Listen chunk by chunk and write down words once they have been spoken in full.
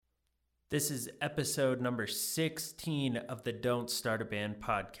This is episode number 16 of the Don't Start a Band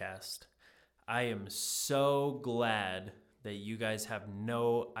podcast. I am so glad that you guys have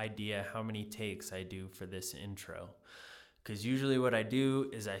no idea how many takes I do for this intro. Because usually what I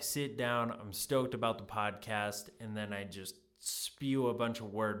do is I sit down, I'm stoked about the podcast, and then I just spew a bunch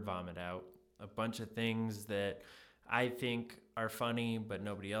of word vomit out. A bunch of things that I think are funny, but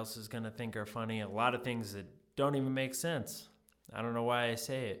nobody else is going to think are funny. A lot of things that don't even make sense. I don't know why I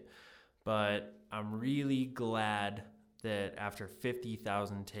say it. But I'm really glad that after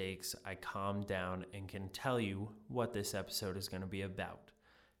 50,000 takes, I calmed down and can tell you what this episode is going to be about.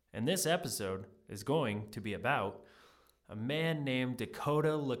 And this episode is going to be about a man named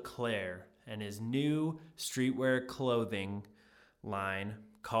Dakota LeClaire and his new streetwear clothing line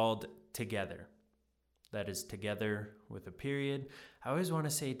called Together. That is Together with a period. I always want to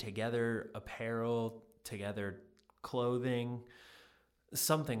say Together Apparel, Together Clothing,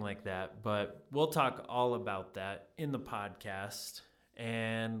 something like that, but we'll talk all about that in the podcast,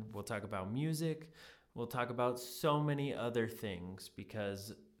 and we'll talk about music. We'll talk about so many other things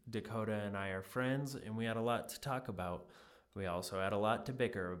because Dakota and I are friends, and we had a lot to talk about. We also had a lot to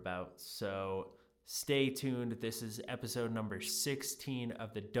bicker about, so stay tuned. This is episode number 16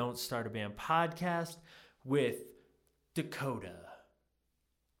 of the Don't Start a Band podcast with Dakota.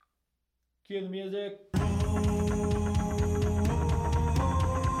 Cue the music.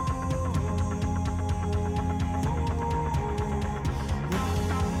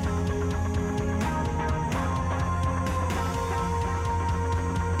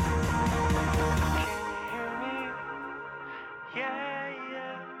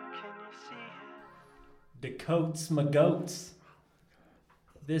 Dakotes my goats.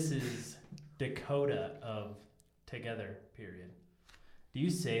 This is Dakota of Together, period. Do you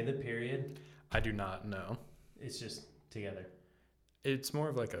say the period? I do not know. It's just Together. It's more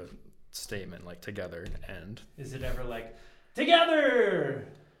of like a statement, like together, end. Is it ever like, Together?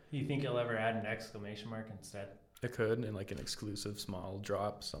 You think you'll ever add an exclamation mark instead? It could, in like an exclusive small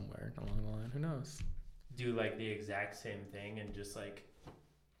drop somewhere along the line. Who knows? Do like the exact same thing and just like,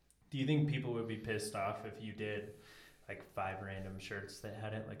 do you think people would be pissed off if you did like 5 random shirts that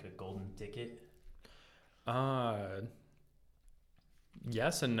had it like a golden ticket?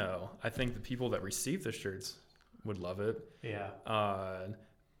 Yes and no. I think the people that receive the shirts would love it. Yeah.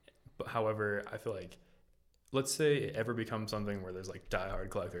 But however, I feel like, let's say it ever becomes something where there's like diehard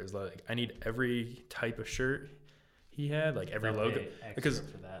collectors, like I need every type of shirt he had, like every logo, because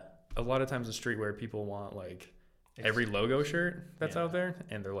for that. A lot of times in streetwear people want like every logo shirt that's out there,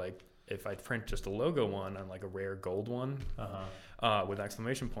 and they're like, if I print just a logo one on like a rare gold one with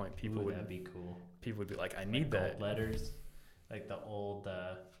exclamation point, people would, that'd be cool. People would be like, I need that. Gold letters, like the old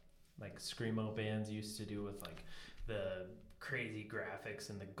like screamo bands used to do with like the crazy graphics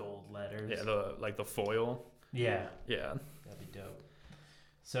and the gold letters. Yeah, the foil. Yeah, that'd be dope.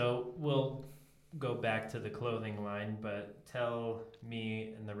 So we'll go back to the clothing line, but tell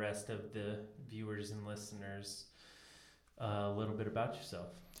me and the rest of the viewers and listeners a little bit about yourself.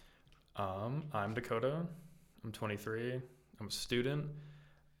 I'm Dakota. I'm 23. I'm a student.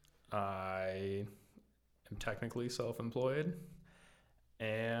 I am technically self-employed.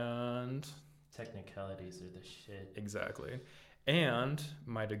 And technicalities are the shit. Exactly. And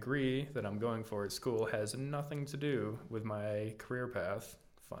my degree that I'm going for at school has nothing to do with my career path.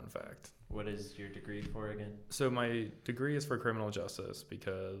 Fun fact. What is your degree for again? So my degree is for criminal justice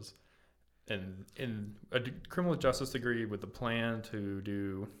because in a criminal justice degree with the plan to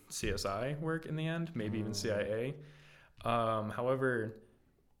do CSI work in the end, maybe even CIA. However,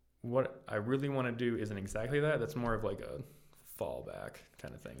 what I really want to do isn't exactly that. That's more of like a fallback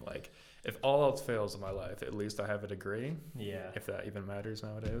kind of thing. Like if all else fails in my life, at least I have a degree. Yeah. If that even matters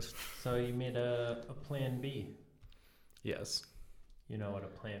nowadays. So you made a plan B. Yes. You know what a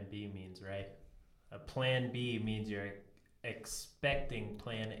plan B means, right? A plan B means you're expecting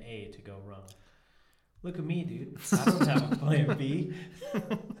plan A to go wrong. Look at me, dude. I don't have a plan B.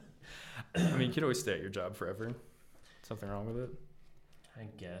 I mean, you could always stay at your job forever. Something wrong with it? I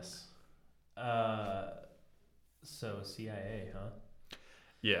guess. So CIA, huh?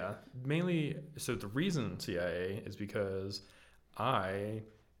 Yeah, mainly. So the reason CIA is because I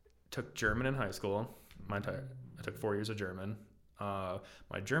took German in high school. I took 4 years of German.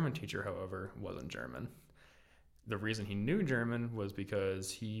 My German teacher, however, wasn't German. The reason he knew German was because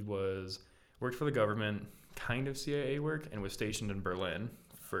he worked for the government, kind of CIA work, and was stationed in Berlin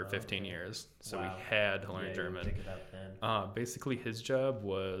for 15 years. So we had to learn German. Pick it up then. Basically, his job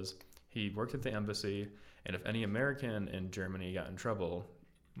was he worked at the embassy, and if any American in Germany got in trouble,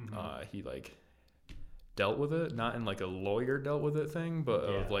 he like dealt with it, not in like a lawyer dealt with it thing, but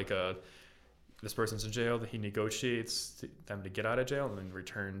Yeah. of like this person's in jail, that he negotiates them to get out of jail and then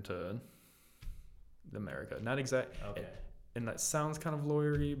return to America. Not exact, Okay. and that sounds kind of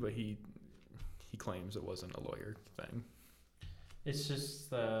lawyery, but he claims it wasn't a lawyer thing. It's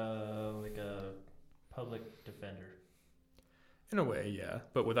just like a public defender In a way, yeah,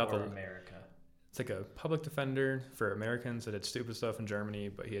 but without for the. America. It's like a public defender for Americans that did stupid stuff in Germany,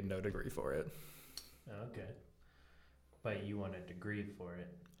 but he had no degree for it. Okay. But you want a degree for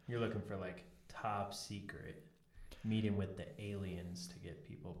it. You're looking for like top secret meeting with the aliens to get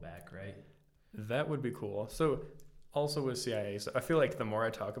people back, right? That would be cool. So, also with CIA, so I feel like the more I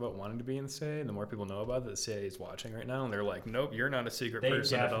talk about wanting to be in the CIA, the more people know about it. The CIA is watching right now, and they're like, "Nope, you're not a secret They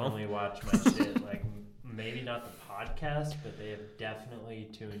person at all." definitely watch my shit. Like maybe not the podcast, but they have definitely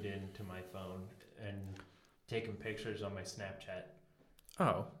tuned in to my phone and taken pictures on my Snapchat.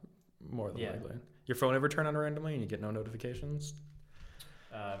 Oh, more than likely. Your phone ever turn on randomly and you get no notifications?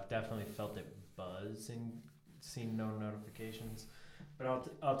 I've definitely felt it buzz and seen no notifications. But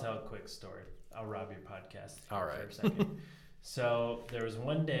I'll tell a quick story. I'll rob your podcast All for right. a second. So there was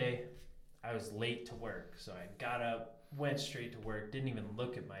one day I was late to work. So I got up, went straight to work, didn't even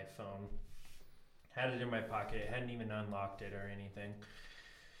look at my phone. Had it in my pocket, hadn't even unlocked it or anything.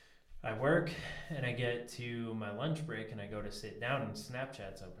 I work and I get to my lunch break and I go to sit down and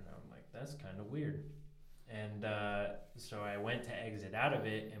Snapchat's open. I'm like, that's kind of weird. And so I went to exit out of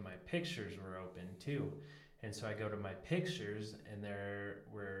it and my pictures were open too. And so I go to my pictures and there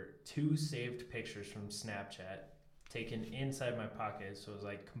were 2 saved pictures from Snapchat taken inside my pocket. So it was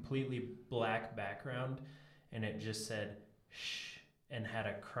like completely black background and it just said, shh, and had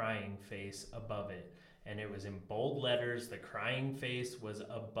a crying face above it. And it was in bold letters. The crying face was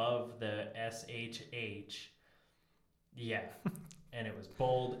above the SHH. Yeah. And it was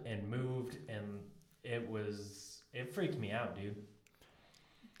bold and moved and it freaked me out, dude.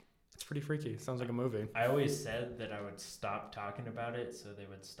 It's pretty freaky. Sounds like a movie. I always said that I would stop talking about it so they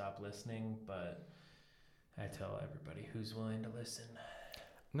would stop listening, but I tell everybody who's willing to listen.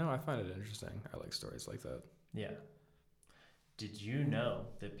 No, I find it interesting. I like stories like that. Yeah. Did you know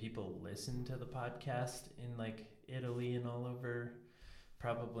that people listen to the podcast in like Italy and all over,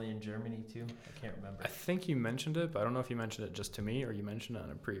 probably in Germany too? I can't remember. I think you mentioned it, but I don't know if you mentioned it just to me or you mentioned it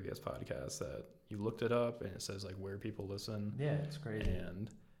on a previous podcast that you looked it up and it says like where people listen. Yeah, it's crazy. And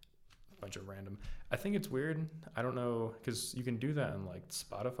a bunch of random. I think it's weird. I don't know, because you can do that on like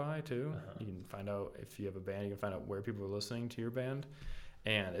Spotify too. Uh-huh. You can find out if you have a band, you can find out where people are listening to your band.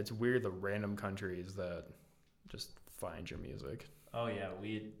 And it's weird the random countries that just find your music. Oh yeah,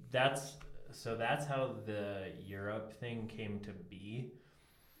 that's how the Europe thing came to be.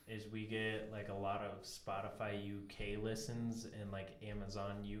 Is we get like a lot of Spotify UK listens and like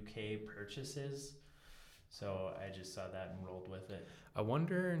Amazon UK purchases. So I just saw that and rolled with it. I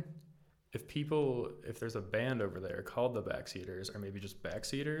wonder if there's a band over there called the Backseaters or maybe just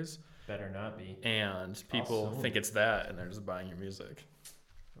Backseaters. Better not be. And people Awesome. think it's that and they're just buying your music.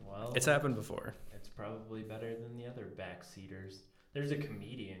 Well, It's happened before. it's probably better than the other Backseaters. There's a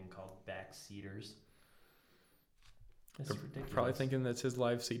comedian called Backseaters. It's They're ridiculous. probably thinking that's his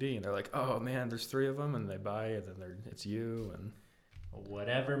live CD, and they're like, "Oh man, there's 3 of them," and they buy it, and it's you, and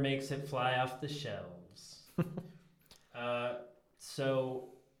Whatever makes it fly off the shelves. So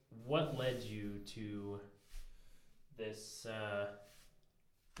what led you to this?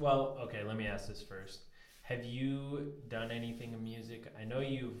 Well, okay, let me ask this first. Have you done anything in music? I know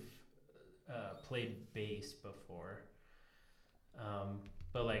you've played bass before,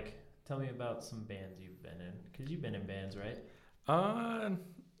 but like, tell me about some bands you've been in, because you've been in bands, right?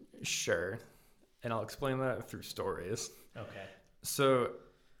 Sure, and I'll explain that through stories. Okay. So,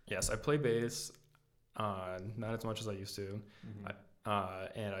 yes, I play bass, not as much as I used to,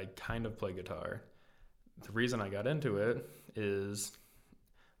 Mm-hmm. and I kind of play guitar. The reason I got into it is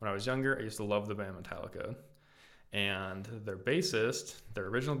when I was younger, I used to love the band Metallica, and their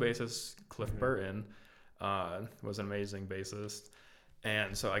original bassist, Cliff Mm-hmm. Burton, was an amazing bassist.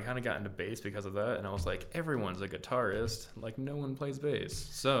 And so I kind of got into bass because of that, and I was like, everyone's a guitarist, like no one plays bass.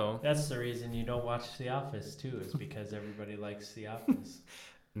 So That's the reason you don't watch The Office too, is because everybody likes The Office.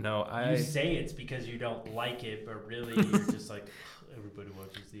 no, You say it's because you don't like it, but really you're just like, everybody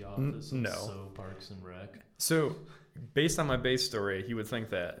watches The Office. No. So Parks and Rec. So based on my bass story, he would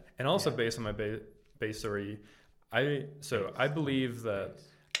think that, and also Yeah. based on my bass story, I believe that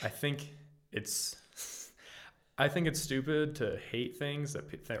I think it's stupid to hate things that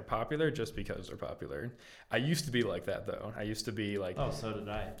are popular just because they're popular. I used to be like that though. I used to be like, Oh, so did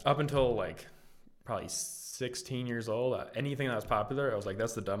I. up until like probably 6 16 years old, anything that was popular, I was like,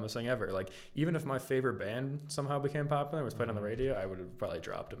 that's the dumbest thing ever. Like, even if my favorite band somehow became popular and was played on the radio, I would have probably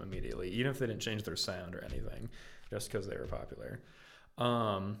dropped them immediately, even if they didn't change their sound or anything, just because they were popular.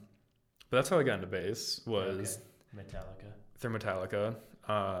 But that's how I got into bass, was through Metallica.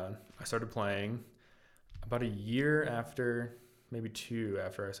 I started playing about a year after, maybe 2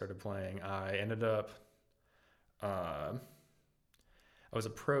 after I started playing. I ended up, I was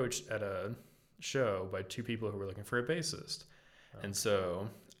approached at a show by 2 people who were looking for a bassist. And so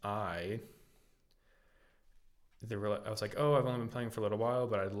I was like, oh, I've only been playing for a little while,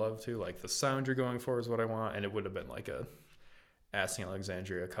 but I'd love to. Like, the sound you're going for is what I want. And it would have been like a Asking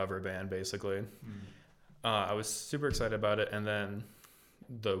Alexandria cover band, basically. I was super excited about it. And then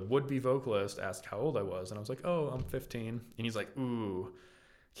the would-be vocalist asked how old I was. And I was like, oh, I'm 15. And he's like, ooh,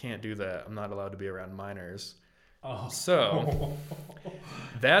 can't do that. I'm not allowed to be around minors. Oh. So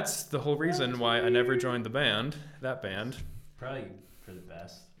that's the whole reason why I never joined that band. Probably for the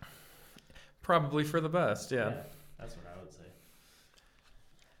best. Probably for the best, yeah. That's what I would say.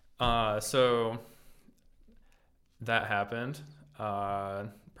 So that happened.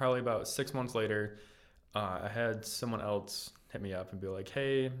 Probably about 6 months later, I had someone else hit me up and be like,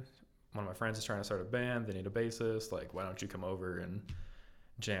 hey, one of my friends is trying to start a band. They need a bassist. Like, why don't you come over and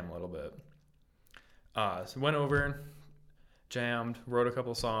jam a little bit? So went over, jammed, wrote a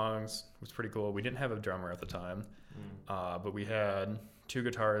couple songs. It was pretty cool. We didn't have a drummer at the time, but we had 2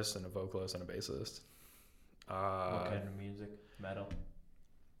 guitarists and a vocalist and a bassist. What kind of music? Metal?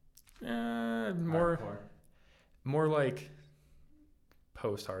 More like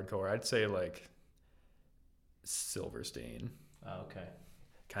post-hardcore. I'd say like Silverstein. Oh, okay.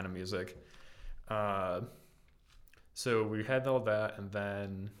 Kind of music. So we had all that, and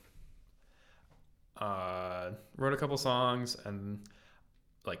then wrote a couple songs, and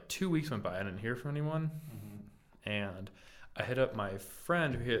like 2 weeks went by. I didn't hear from anyone. And I hit up my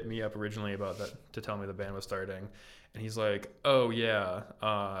friend who hit me up originally about that to tell me the band was starting. And he's like, oh yeah,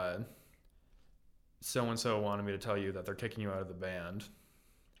 so-and-so wanted me to tell you that they're kicking you out of the band.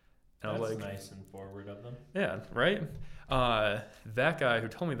 And that's I was like, nice and forward of them. Yeah, right? That guy who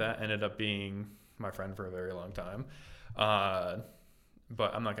told me that ended up being my friend for a very long time.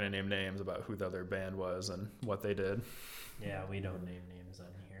 But I'm not going to name names about who the other band was and what they did. Yeah, we don't name names on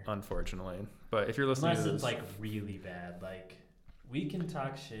here. Unfortunately. But if you're listening Unless to it's this, like really bad. Like, we can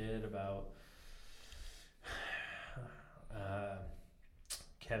talk shit about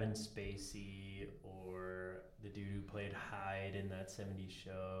Kevin Spacey or the dude who played Hyde in that 70s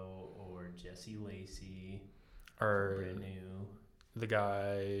show, or Jesse Lacey, or Brand New. The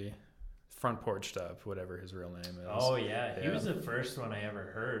guy, Front Porch Step, whatever his real name is. Oh, yeah. He was the first one I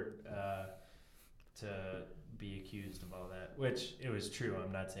ever heard to be accused of all that, which it was true.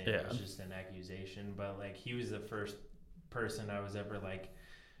 I'm not saying it was just an accusation, but like, he was the first person I was ever like,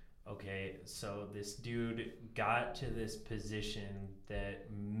 okay, so this dude got to this position that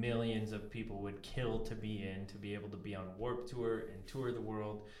millions of people would kill to be in, to be able to be on Warped Tour and tour the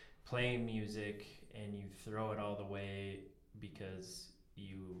world, playing music, and you throw it all the way because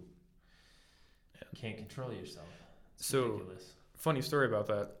you can't control yourself. It's ridiculous. Funny story about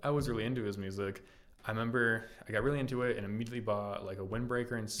that. I was really into his music. I remember I got really into it and immediately bought like a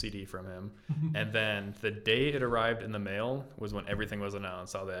Windbreaker and CD from him. And then the day it arrived in the mail was when everything was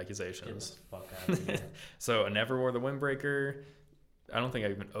announced, all the accusations. Get the fuck out of here. So I never wore the Windbreaker. I don't think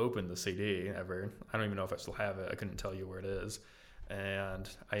I even opened the CD ever. I don't even know if I still have it. I couldn't tell you where it is. And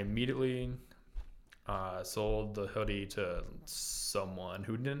I immediately sold the hoodie to someone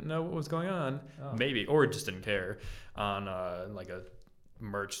who didn't know what was going on, maybe, or just didn't care, on like a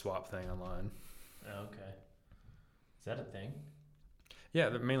merch swap thing online. Okay. Is that a thing? Yeah,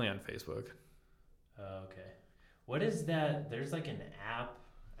 they're mainly on Facebook. Okay. What is that? There's like an app.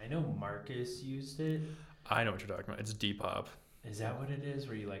 I know Marcus used it. I know what you're talking about. It's Depop. Is that what it is?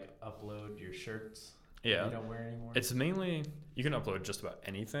 Where you like upload your shirts? Yeah. You don't wear anymore? It's mainly, you can upload just about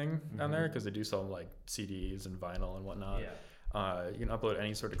anything on there because they do sell like CDs and vinyl and whatnot. Yeah. You can upload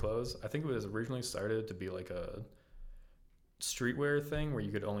any sort of clothes. I think it was originally started to be like a streetwear thing where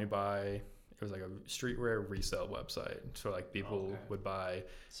you could only buy. It was like a streetwear resale website. So like people would buy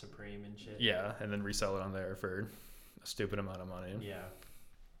Supreme and shit. Yeah, and then resell it on there for a stupid amount of money. Yeah.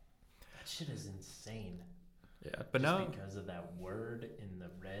 That shit is insane. Yeah, but just now because of that word in the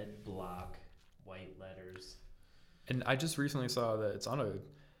red block, white letters. And I just recently saw that it's on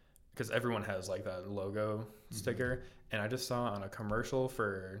because everyone has like that logo sticker, and I just saw on a commercial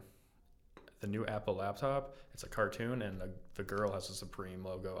for the new Apple laptop, it's a cartoon, and the girl has a Supreme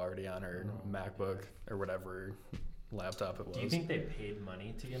logo already on her MacBook or whatever laptop it was. Do you think they paid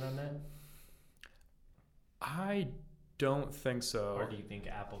money to get on that? I don't think so. Or do you think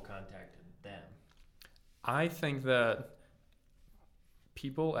Apple contacted them? I think that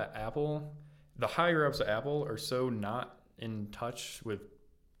people at Apple, the higher ups at Apple, are so not in touch with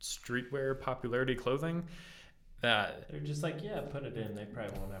streetwear popularity clothing that They're just like, yeah, put it in. They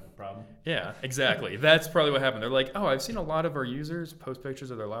probably won't have a problem. yeah, exactly. That's probably what happened. They're like, oh, I've seen a lot of our users post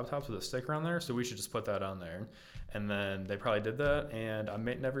pictures of their laptops with a sticker on there, so we should just put that on there. And then they probably did that, and I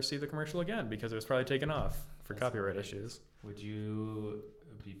may never see the commercial again because it was probably taken off for That's copyright hilarious. issues. Would you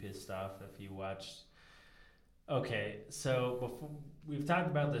be pissed off if you watched? Okay, so before we've talked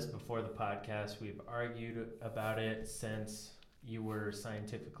about this before the podcast. We've argued about it since you were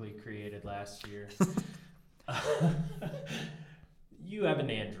scientifically created last year. You have an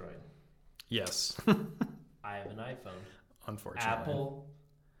Android. Yes, I have an iPhone. unfortunately. Apple,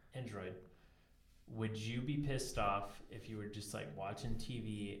 Android. Would you be pissed off if you were just like watching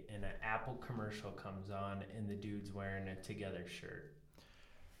TV and an Apple commercial comes on and the dude's wearing a Together shirt?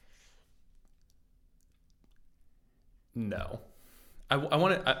 No. I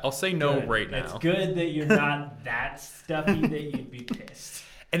want to. I'll say no Good. right now. It's good that you're not that stuffy that you'd be pissed.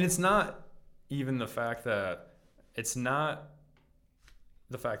 And it's not even the fact that it's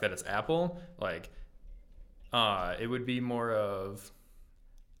Apple. Like, it would be more of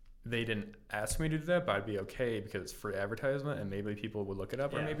they didn't ask me to do that, but I'd be okay because it's free advertisement, and maybe people would look it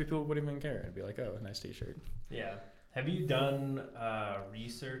up, or Yeah. maybe people wouldn't even care and be like, "Oh, nice T-shirt." Yeah. Have you done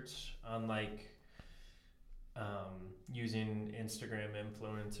research on like using Instagram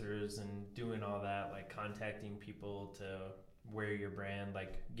influencers and doing all that, like contacting people to wear your brand,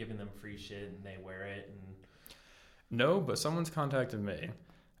 like giving them free shit and they wear it? And No, but someone's contacted me,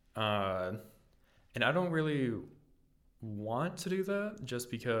 and I don't really want to do that just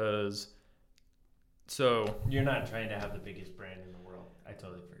because. So you're not trying to have the biggest brand in the world. I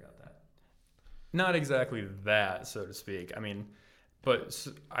totally forgot that. not exactly that, so to speak. I mean, but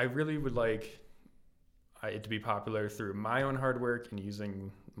I really would like it to be popular through my own hard work and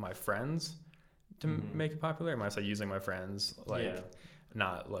using my friends to make it popular. When I say using my friends, like Yeah.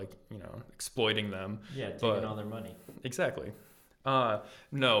 not like, exploiting them. Yeah, taking But- all their money. Exactly.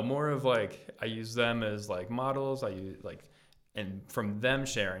 No, more of like I use them as like models. I use like, and from them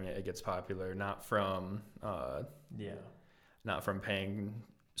sharing it, it gets popular. Not from Yeah. paying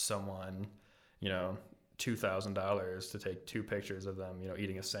someone, $2,000 to take 2 pictures of them,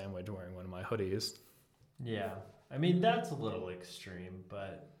 eating a sandwich wearing one of my hoodies. Yeah. I mean, that's a little extreme,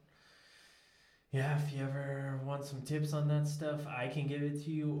 but yeah, if you ever want some tips on that stuff, I can give it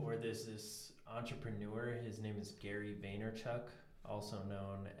to you. Or there's this entrepreneur, his name is Gary Vaynerchuk, also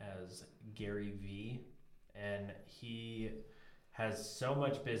known as Gary V. And he has so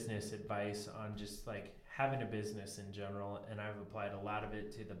much business advice on just like having a business in general. And I've applied a lot of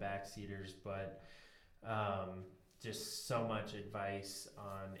it to the backseaters, but just so much advice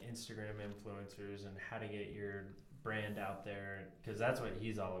on Instagram influencers and how to get your brand out there, because that's what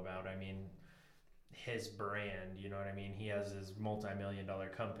he's all about. I mean, his brand, you know what I mean? He has his multi-million-dollar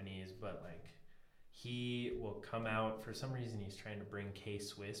companies, but like he will come out, for some reason he's trying to bring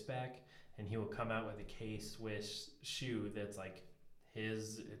K-Swiss back, and he will come out with a K-Swiss shoe that's like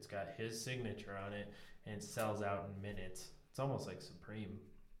it's got his signature on it, and it sells out in minutes. It's almost like Supreme.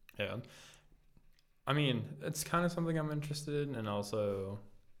 Yeah. I mean, it's kind of something I'm interested in, and also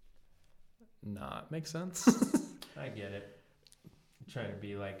not make sense. I get it. I'm trying to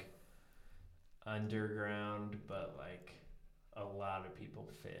be like underground, but like a lot of people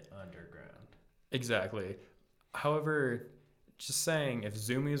fit underground. Exactly. However, just saying, if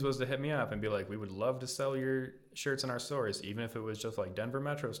Zoomies was to hit me up and be like, we would love to sell your shirts in our stores, even if it was just like Denver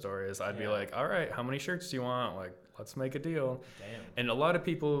Metro stores, I'd be Yeah. like, all right, how many shirts do you want? Like, let's make a deal. Damn. And a lot of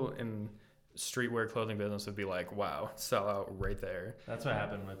people in streetwear clothing business would be like, wow, sell out right there. That's what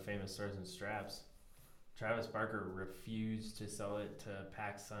happened with Famous Stores and Straps. Travis Barker refused to sell it to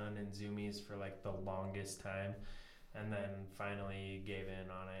PacSun and Zoomies for like the longest time, and then finally gave in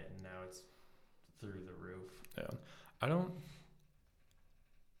on it, and now it's through the roof. Yeah. I don't know.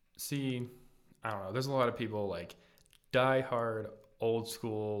 There's a lot of people like die hard, old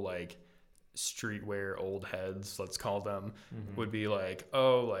school, like streetwear old heads, let's call them, would be like,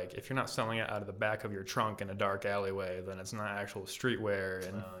 oh, like if you're not selling it out of the back of your trunk in a dark alleyway, then it's not actual streetwear.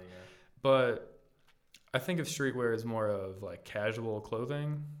 And Oh yeah. but I think of streetwear as more of like casual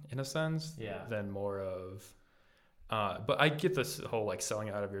clothing in a sense, Yeah. than more of but I get this whole like selling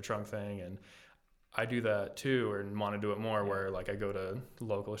it out of your trunk thing, and I do that too, and want to do it more, where like I go to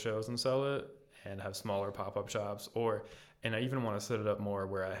local shows and sell it and have smaller pop-up shops, and I even want to set it up more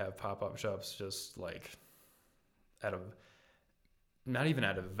where I have pop-up shops just like out of not even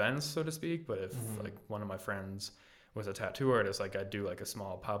at events, so to speak, but if like one of my friends was a tattoo artist, like I'd do like a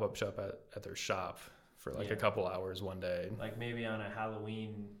small pop-up shop at their shop for like a couple hours one day. Like maybe on a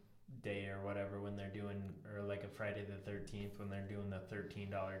Halloween day or whatever when they're doing, or like a Friday the 13th when they're doing the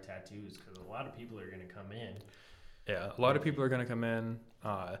 $13 tattoos, because a lot of people are going to come in. Yeah, a lot of people are going to come in.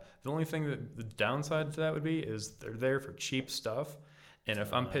 The only thing that the downside to that would be is they're there for cheap stuff. And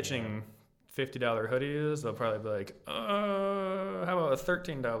if I'm pitching $50 hoodies, they'll probably be like, how about a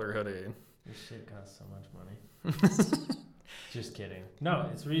 $13 hoodie? This shit costs so much money. Just kidding. No,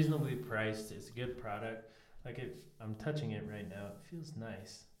 it's reasonably priced. It's a good product. Like if I'm touching it right now, it feels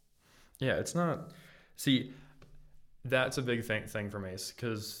nice. Yeah, it's not. See, that's a big thing for me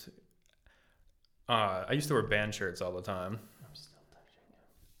because I used to wear band shirts all the time. I'm still touching it.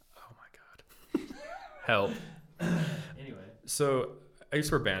 Oh my God. Help. Anyway. So I used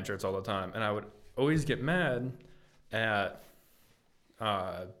to wear band shirts all the time, and I would always get mad at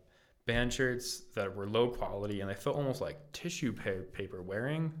band shirts that were low quality, and they felt almost like tissue paper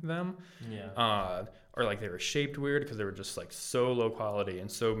wearing them. Yeah. Or like they were shaped weird because they were just like so low quality and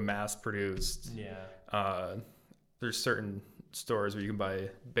so mass produced. Yeah. There's certain stores where you can buy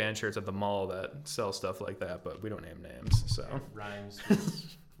band shirts at the mall that sell stuff like that, but we don't name names. So it rhymes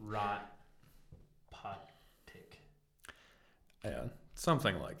with rot potic. Yeah,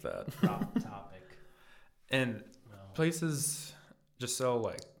 something like that. Drop topic. And places just sell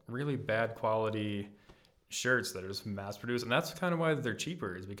like really bad quality shirts that are just mass produced, and that's kind of why they're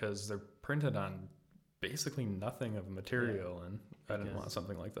cheaper, is because they're printed on basically nothing of material, and I didn't want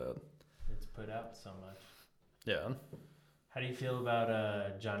something like that. It's put out so much. Yeah. How do you feel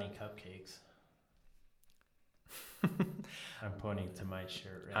about Johnny Cupcakes? I'm pointing to my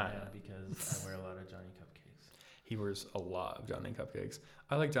shirt right now because I wear a lot of Johnny Cupcakes. He wears a lot of Johnny Cupcakes.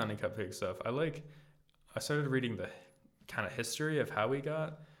 I like Johnny Cupcake stuff. I started reading the kind of history of how he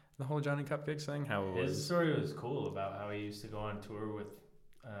got the whole Johnny Cupcakes thing. His story was cool about how he used to go on tour with,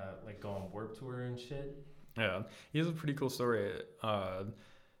 like go on Warped Tour and shit. Yeah, he has a pretty cool story.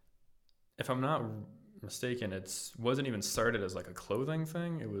 If I'm not mistaken, it wasn't even started as like a clothing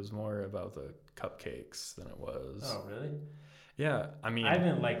thing. It was more about the cupcakes than it was. Oh, really? Yeah, I mean, I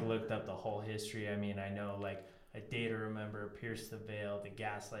haven't like looked up the whole history. I mean, I know like A Day to Remember, Pierce the Veil, the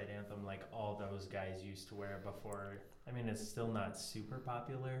Gaslight Anthem, like all those guys used to wear before. I mean, it's still not super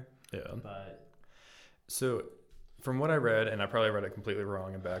popular. Yeah. But so from what I read, and I probably read it completely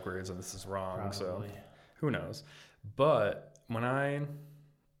wrong and backwards, and this is wrong, probably. So who knows? But when I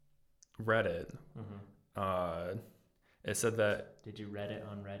read it, it said that... Did you read it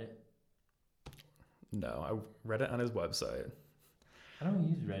on Reddit? No, I read it on his website. I don't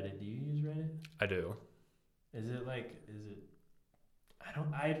use Reddit. Do you use Reddit? I do. I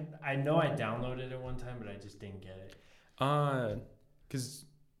know I downloaded it one time, but I just didn't get it. Because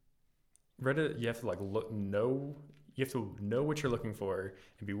Reddit, you have to you have to know what you're looking for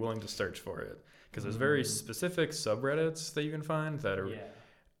and be willing to search for it. Because there's very specific subreddits that you can find that are...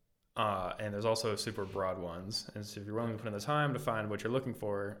 Yeah. And there's also super broad ones. And so if you're willing to put in the time to find what you're looking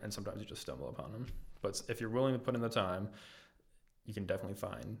for, and sometimes you just stumble upon them. But if you're willing to put in the time, you can definitely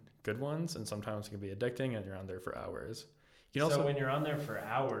find good ones, and sometimes it can be addicting and you're on there for hours. So when you're on there for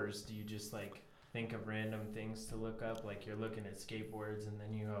hours, do you just like think of random things to look up? Like you're looking at skateboards and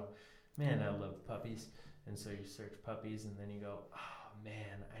then you go, man, I love puppies. And so you search puppies and then you go, oh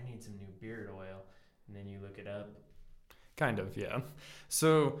man, I need some new beard oil. And then you look it up. Kind of, yeah.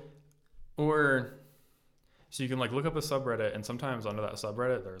 So you can like look up a subreddit, and sometimes under that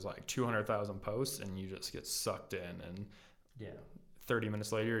subreddit there's like 200,000 posts, and you just get sucked in, and 30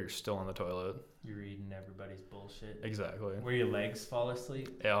 minutes later you're still on the toilet. You're reading everybody's bullshit. Exactly. Where your legs fall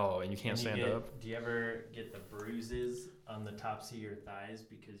asleep. Oh, and you can't stand up. Do you ever get the bruises on the tops of your thighs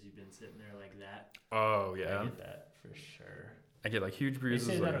because you've been sitting there like that? Oh yeah. I get that for sure. I get like huge bruises.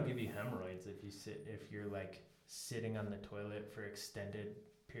 They say that'll give you hemorrhoids if you're like sitting on the toilet for extended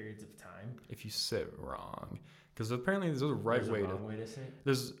periods of time. If you sit wrong, because apparently there's a right way to sit.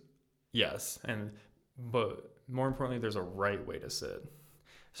 But more importantly, there's a right way to sit.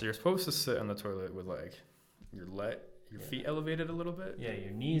 So you're supposed to sit on the toilet with like your feet elevated a little bit. Yeah,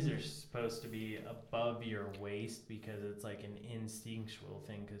 your knees are supposed to be above your waist because it's like an instinctual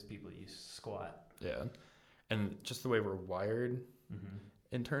thing because people use squat. Yeah, and just the way we're wired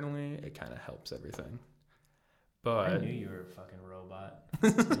internally, it kind of helps everything. But I knew you were a fucking robot,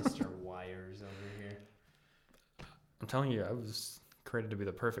 Mr. Wires over here. I'm telling you, I was created to be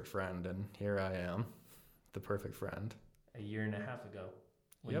the perfect friend, and here I am, the perfect friend. A year and a half ago,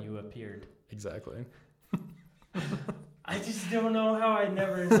 when you appeared. Exactly. I just don't know how I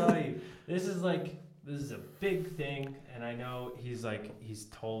never saw you. This is like this is a big thing, and I know he's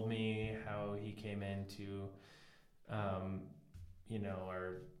told me how he came into,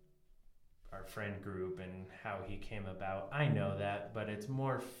 our friend group and how he came about. I know that, but it's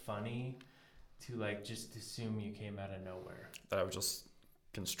more funny to like just assume you came out of nowhere. That I was just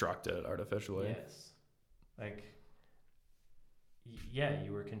constructed artificially. Yes, like, yeah,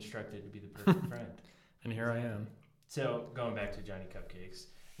 you were constructed to be the perfect friend. And here I am. So going back to Johnny Cupcakes,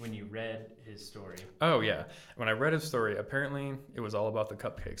 when you read his story. Oh yeah, when I read his story, apparently it was all about the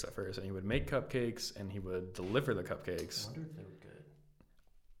cupcakes at first, and he would make cupcakes and he would deliver the cupcakes. I wonder if they were good.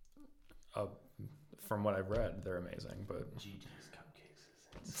 From what I've read, they're amazing. But Gigi's Cupcakes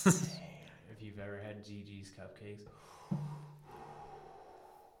is insane. If you've ever had Gigi's Cupcakes,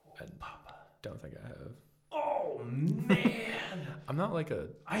 Papa. Don't think I have. Oh man, I'm not like a.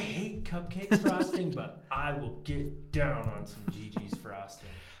 I hate cupcakes frosting, but I will get down on some Gigi's frosting.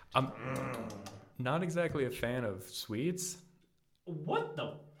 I'm not exactly a fan of sweets. What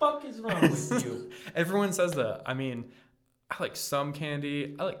the fuck is wrong with you? Everyone says that. I mean, I like some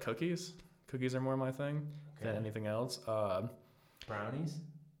candy. I like cookies. Cookies are more my thing than anything else. Brownies?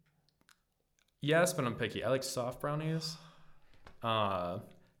 Yes, but I'm picky. I like soft brownies.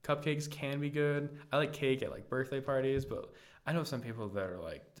 Cupcakes can be good. I like cake at like birthday parties, but I know some people that are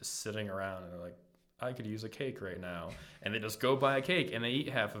like just sitting around and they're like, I could use a cake right now. And they just go buy a cake and they eat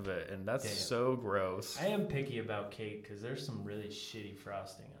half of it. And that's so gross. I am picky about cake because there's some really shitty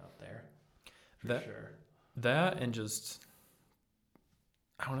frosting out there. For sure. That and just,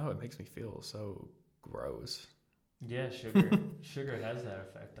 I don't know, it makes me feel so gross. Yeah, sugar. Sugar has that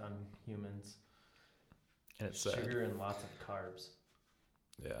effect on humans. And it's sugar and lots of carbs.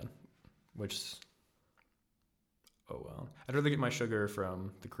 Yeah, which, oh well. I'd rather get my sugar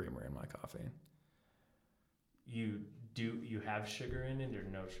from the creamer in my coffee. You have sugar in it or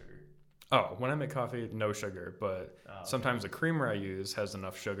no sugar? Oh, when I make coffee, no sugar, but sometimes the creamer I use has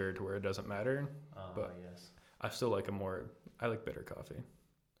enough sugar to where it doesn't matter. But yes. I still like I like bitter coffee.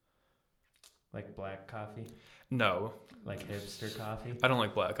 Like black coffee? No. Like hipster coffee? I don't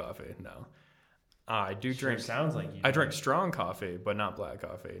like black coffee, no. I do drink. Sounds like you. I drink strong coffee, but not black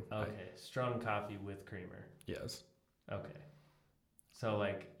coffee. Okay, strong coffee with creamer. Yes. Okay. So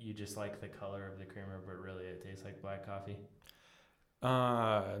like you just like the color of the creamer, but really it tastes like black coffee?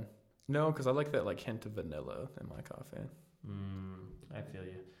 No, because I like that like hint of vanilla in my coffee. I feel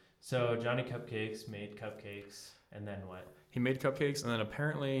you. So Johnny Cupcakes made cupcakes, and then what? He made cupcakes, and then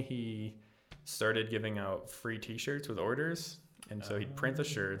apparently he started giving out free T-shirts with orders. And so he'd print the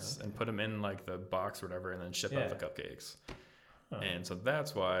shirts and put them in like the box or whatever and then ship out the cupcakes. And so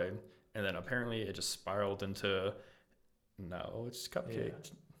that's why. And then apparently it just spiraled into, no, it's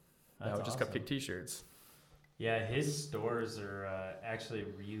cupcake. Now it's just cupcake T-shirts. Yeah, his stores are actually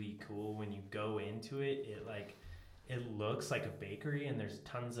really cool. When you go into it, it looks like a bakery and there's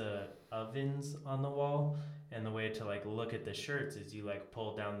tons of ovens on the wall. And the way to like look at the shirts is you like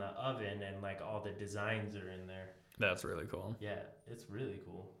pull down the oven and like all the designs are in there. That's really cool. Yeah, it's really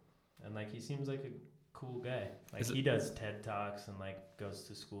cool. And like he seems like a cool guy. Like he does TED Talks and like goes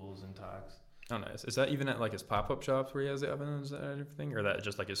to schools and talks. Oh, nice. Is that even at like his pop-up shops where he has the ovens and everything? Or that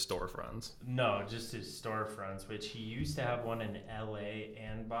just like his storefronts? No, just his storefronts, which he used to have one in LA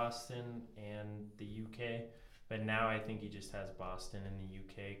and Boston and the UK. But now I think he just has Boston and the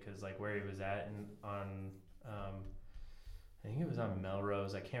UK because like where he was at I think it was on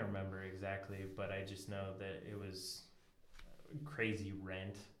Melrose. I can't remember exactly, but I just know that it was crazy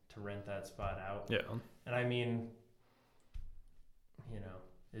rent to rent that spot out. Yeah. And I mean,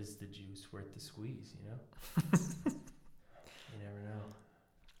 is the juice worth the squeeze, You never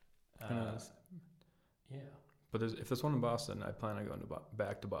know. Who knows? Yeah. But if there's one in Boston, I plan on going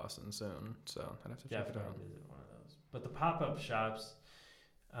back to Boston soon. So I'd have to check it out. Visit one of those. But the pop-up shops,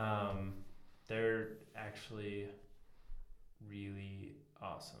 they're actually really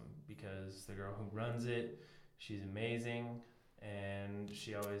awesome because the girl who runs it, she's amazing, and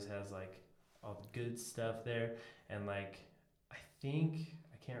she always has like all the good stuff there. And like I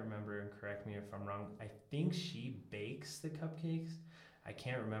can't remember, and correct me if I'm wrong, I think she bakes the cupcakes. I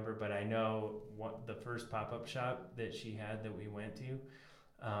can't remember, but I know the first pop-up shop that she had that we went to,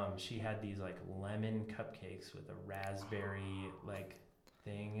 she had these like lemon cupcakes with a raspberry like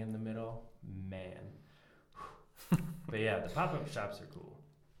thing in the middle. Man. But yeah, the pop-up shops are cool.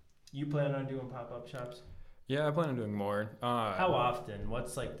 You plan on doing pop-up shops? Yeah, I plan on doing more. How often?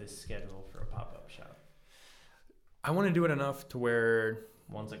 What's like the schedule for a pop-up shop? I want to do it enough to where...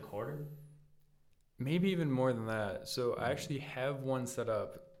 Once a quarter? Maybe even more than that. So I actually have one set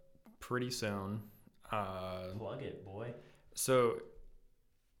up pretty soon. Plug it, boy. So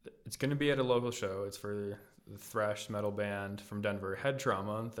It's going to be at a local show. It's for the thrash metal band from Denver, Head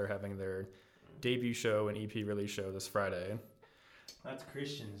Trauma. They're having their debut show and EP release show this Friday. That's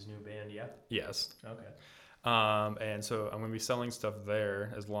Christian's new band, yeah? Yes. Okay. And so I'm going to be selling stuff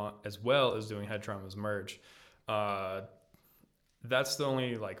there as well as doing Head Trauma's merch. That's the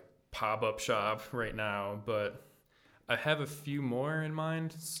only like pop-up shop right now, but I have a few more in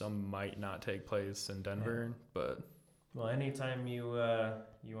mind. Some might not take place in Denver, but... Well, anytime you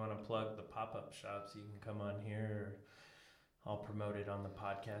want to plug the pop-up shops, you can come on here. Or I'll promote it on the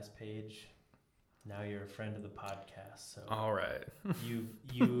podcast page. Now you're a friend of the podcast, so all right.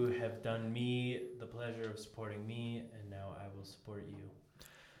 you have done me the pleasure of supporting me, and now I will support you.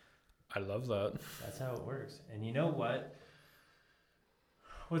 I love that. That's how it works. And you know what?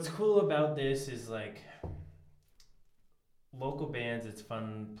 What's cool about this is like local bands, it's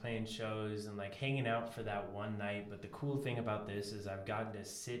fun playing shows and like hanging out for that one night. But the cool thing about this is I've gotten to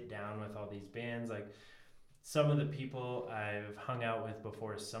sit down with all these bands. Like some of the people I've hung out with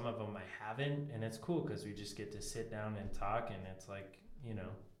before, some of them I haven't. And it's cool because we just get to sit down and talk. And it's like, you know,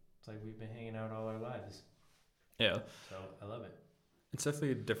 it's like we've been hanging out all our lives. Yeah. So I love it. It's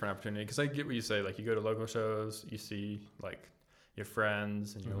definitely a different opportunity because I get what you say. Like you go to local shows, you see like your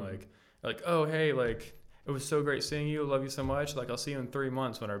friends and you're like, oh, hey, like it was so great seeing you. I love you so much. Like I'll see you in 3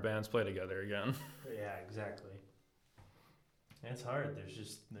 months when our bands play together again. Yeah, exactly. And it's hard.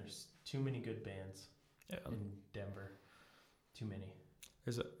 There's too many good bands in Denver. Too many.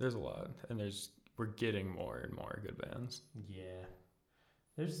 There's a lot, and we're getting more and more good bands. Yeah.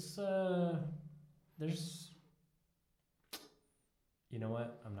 There's you know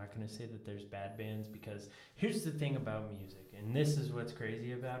what? I'm not going to say that there's bad bands because here's the thing about music, and this is what's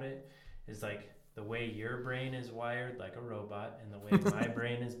crazy about it, is like the way your brain is wired like a robot and the way my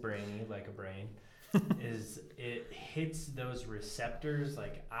brain is brainy like a brain is it hits those receptors.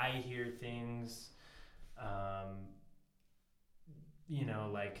 Like I hear things, you know,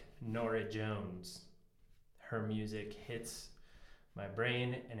 like Norah Jones, her music hits my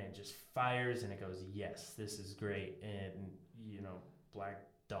brain and it just fires and it goes, yes, this is great. And, you know, Black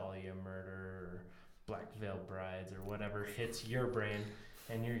Dahlia Murder or Black Veil Brides or whatever hits your brain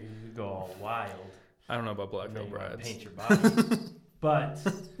and you go all wild. I don't know about Black Veil Brides. Paint your body. But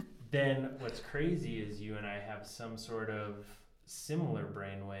then what's crazy is you and I have some sort of similar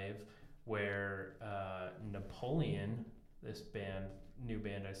brainwave where Napoleon, this new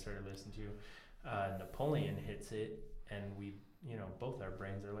band I started listening to, Napoleon hits it and we, you know, both our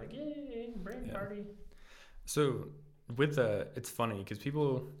brains are like, yay, brain party. So with that, it's funny because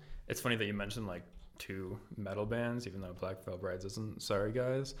it's funny that you mentioned like 2 metal bands, even though Black Veil Brides isn't. Sorry,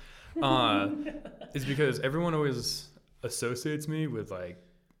 guys. Is because everyone always associates me with like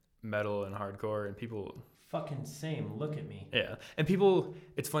metal and hardcore, and people... Fucking same. Look at me. Yeah. And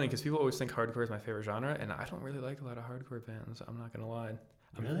it's funny because people always think hardcore is my favorite genre, and I don't really like a lot of hardcore bands. I'm not going to lie.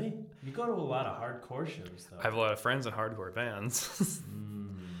 Really? You go to a lot of hardcore shows, though. I have a lot of friends in hardcore bands.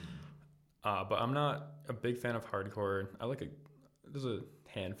 But I'm not a big fan of hardcore. There's a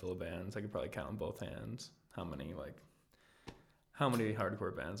handful of bands. I could probably count on both hands how many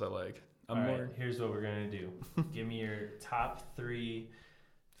hardcore bands I like. Right, here's what we're going to do. Give me your top 3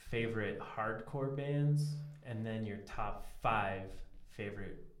 favorite hardcore bands and then your top 5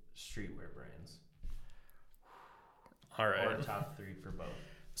 favorite streetwear brands. All right. Or top 3 for both.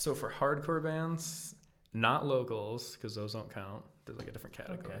 So for hardcore bands, not locals, because those don't count. There's like a different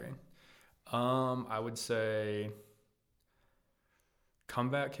category. Okay. I would say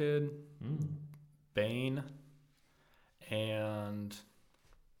Comeback Kid, Bane, and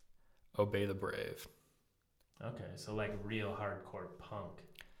Obey the Brave. Okay, so like real hardcore punk.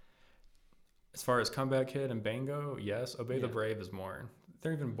 As far as Comeback Kid and Bane go, yes. Obey the Brave is more.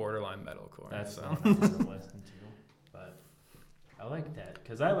 They're even borderline metalcore. That's the one I want to listen to. But I like that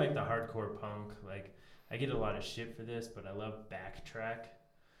because I like the hardcore punk. Like I get a lot of shit for this, but I love Backtrack,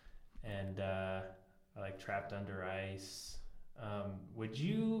 and I like Trapped Under Ice. Would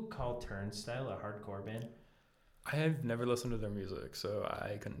you call Turnstile a hardcore band? I have never listened to their music, so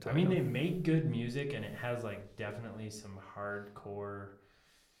I couldn't tell you. They make good music, and it has like definitely some hardcore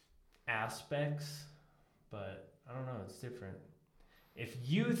aspects, but I don't know, it's different. If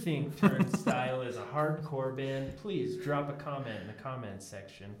you think Turnstile is a hardcore band, please drop a comment in the comments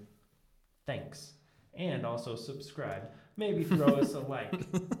section. Thanks. And also subscribe. Maybe throw us a like.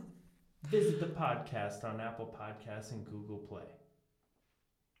 Visit the podcast on Apple Podcasts and Google Play.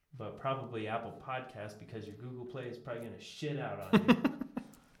 But probably Apple Podcasts because your Google Play is probably going to shit out on you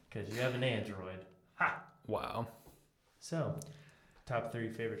because you have an Android. Ha! Wow. So, top 3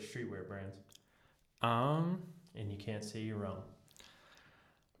 favorite streetwear brands. And you can't say you're wrong.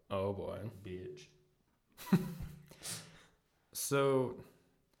 Oh boy. Bitch. So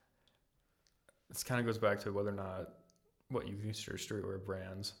this kind of goes back to whether or not what you consider streetwear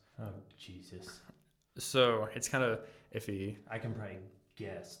brands. Oh, Jesus. So it's kind of iffy. I can probably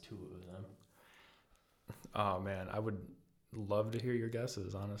guess 2 of them. Oh man, I would love to hear your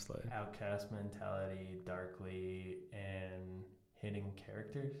guesses, honestly. Outcast Mentality, Darkly, and Hidden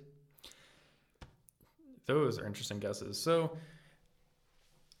Characters. Those are interesting guesses. So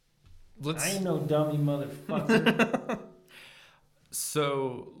let's. I ain't no dummy motherfucker.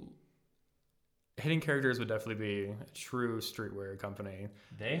 So Hidden Characters would definitely be a true streetwear company.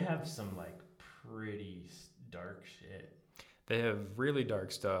 They have some like pretty dark shit. They have really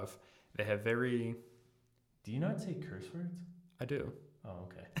dark stuff. They have very. Do you not say curse words? I do. Oh,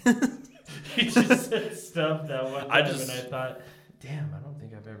 okay. You just said stuff that one time, and I thought, damn, I don't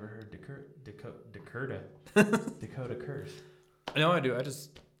think I've ever heard Dakota curse. No, I do. I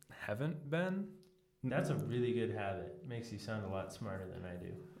just haven't been. That's a really good habit. Makes you sound a lot smarter than I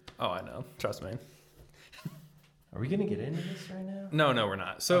do. Oh, I know. Trust me. Are we gonna get into this right now? No, we're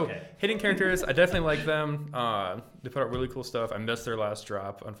not. So okay. Hidden Characters, I definitely like them. They put out really cool stuff. I missed their last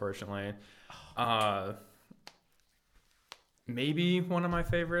drop, unfortunately. Maybe one of my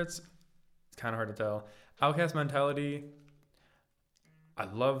favorites. It's kind of hard to tell. Outcast Mentality. I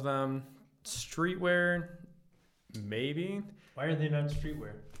love them. Streetwear, maybe. Why are they not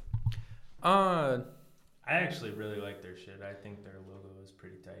streetwear? I actually really like their shit. I think their logo is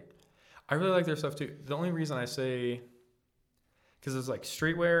pretty tight. I really like their stuff too. The only reason I say, because there's like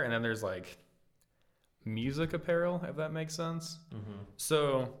streetwear and then there's like music apparel, if that makes sense. Mm-hmm.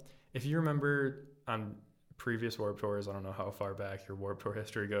 So if you remember on previous Warped Tours, I don't know how far back your Warped Tour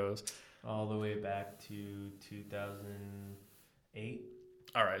history goes. All the way back to 2008.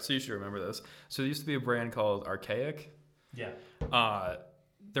 All right, so you should remember this. So there used to be a brand called Archaic. Yeah.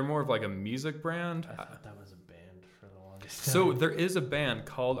 They're more of like a music brand. I thought that was a band for the longest time. So there is a band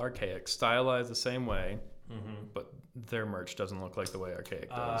called Archaic, stylized the same way, but their merch doesn't look like the way Archaic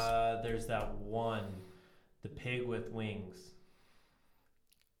does. There's that one, the pig with wings.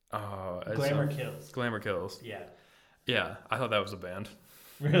 Glamour Kills. Glamour Kills. Yeah. Yeah, I thought that was a band.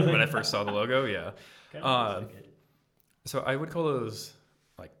 Really? When I first saw the logo, yeah. Like it. So I would call those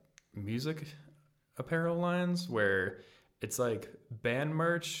like music apparel lines where it's like band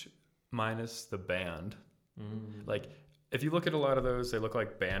merch minus the band. Like if you look at a lot of those, they look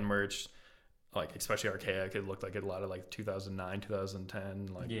like band merch, like especially Archaic. It looked like a lot of like 2009,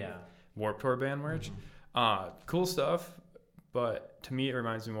 2010, like Warped Tour band merch. Cool stuff, but to me it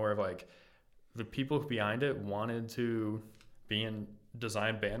reminds me more of like the people behind it wanted to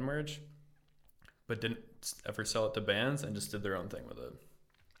design band merch, but didn't ever sell it to bands and just did their own thing with it,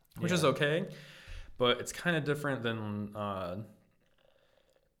 which is okay. But it's kind of different than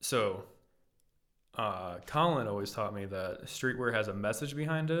Colin always taught me that streetwear has a message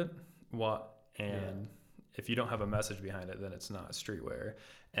behind it. If you don't have a message behind it, then it's not streetwear.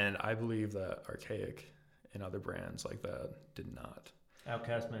 And I believe that Archaic and other brands like that did not.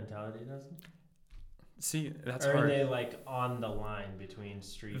 Outcast Mentality doesn't? See, that's or hard. Are they like on the line between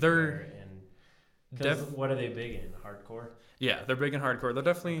streetwear and... what are they big in? Hardcore? Yeah, they're big in hardcore. They're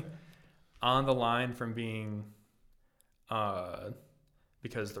definitely on the line from being...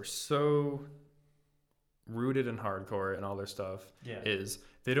 because they're so rooted in hardcore and all their stuff is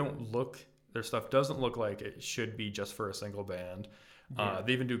their stuff doesn't look like it should be just for a single band.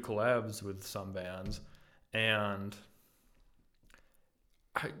 They even do collabs with some bands, and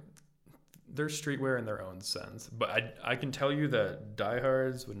they're streetwear in their own sense. But I can tell you that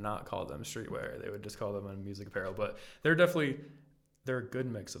diehards would not call them streetwear. They would just call them a music apparel. But they're a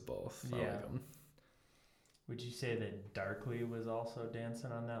good mix of both. I like them. Would you say that Darkly was also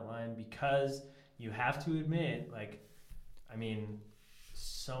dancing on that line? Because you have to admit, like, I mean,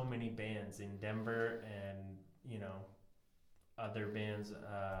 so many bands in Denver and, other bands.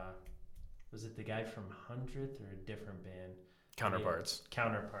 Was it the guy from 100th or a different band? Counterparts.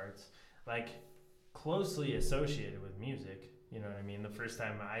 Like, closely associated with music. You know what I mean? The first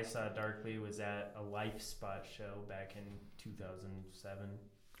time I saw Darkly was at a Life Spot show back in 2007.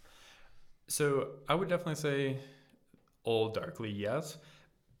 So I would definitely say old Darkly, yes.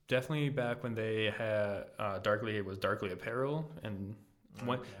 Definitely back when they had Darkly, it was Darkly Apparel. And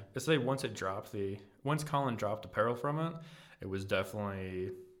let's say once Colin dropped apparel from it, it was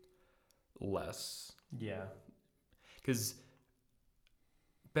definitely less. Yeah. Because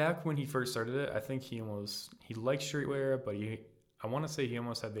back when he first started it, I think he liked streetwear, but I want to say he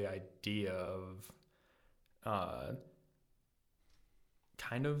almost had the idea of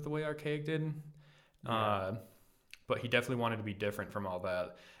kind of the way Archaic did. but he definitely wanted to be different from all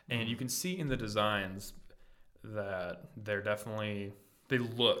that. And you can see in the designs that they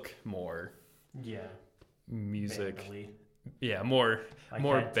look more music. Bandly. Yeah, more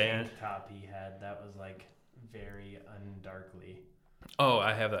that band. Tank top he had, that was like very undarkly. Oh,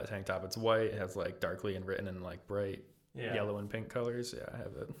 I have that tank top. It's white. It has like darkly and written in like bright yellow and pink colors. Yeah, I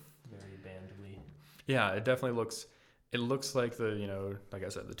have it. Very bandly. Yeah, it definitely looks. It looks like the like I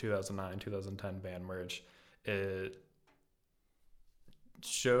said, the 2009, 2010 band merch. It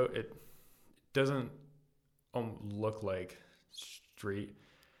doesn't look like street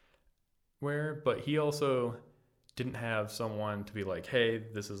wear, but he also didn't have someone to be like, hey,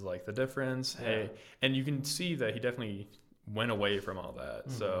 this is like the difference. Yeah. Hey, and you can see that he definitely went away from all that.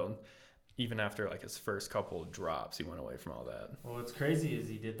 Mm-hmm. So even after like his first couple of drops, he went away from all that. Well, what's crazy is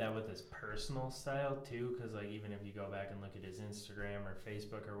he did that with his personal style too, because like even if you go back and look at his Instagram or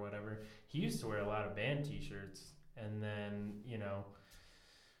Facebook or whatever, he used to wear a lot of band t-shirts, and then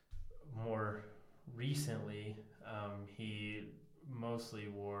more recently he mostly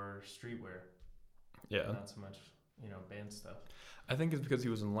wore streetwear. Yeah, not so much band stuff. I think it's because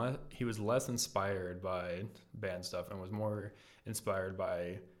he was less inspired by band stuff and was more inspired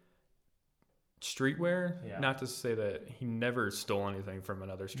by streetwear. Yeah. Not to say that he never stole anything from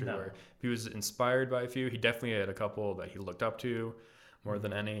another streetwear. No. He was inspired by a few. He definitely had a couple that he looked up to more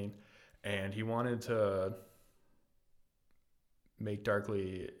than any, and he wanted to make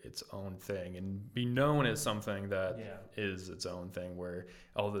Darkly its own thing and be known as something that is its own thing, where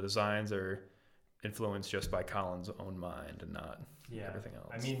all the designs are influenced just by Colin's own mind and not everything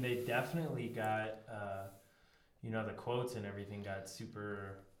else. I mean, they definitely got the quotes and everything got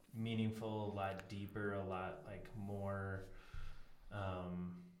super meaningful, a lot deeper, a lot like more I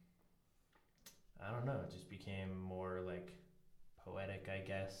don't know, it just became more like poetic, I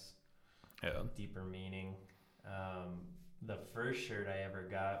guess. Yeah. Deeper meaning. The first shirt I ever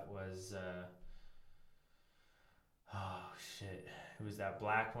got was it was that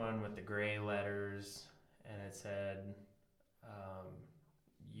black one with the gray letters, and it said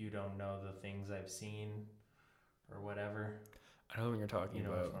you don't know the things I've seen or whatever. I know what you're talking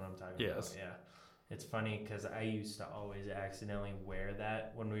about. You know which one I'm talking about. Yeah. It's funny because I used to always accidentally wear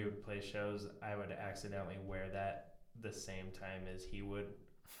that when we would play shows. I would accidentally wear that the same time as he would,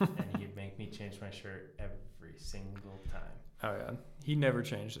 and he'd make me change my shirt every single time. Oh yeah, he never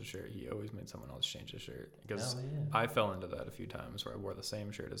changed his shirt. He always made someone else change his shirt, because I fell into that a few times where I wore the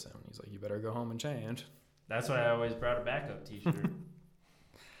same shirt as him. He's like, "You better go home and change." That's why I always brought a backup T-shirt.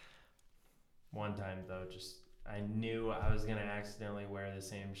 One time though, I knew I was gonna accidentally wear the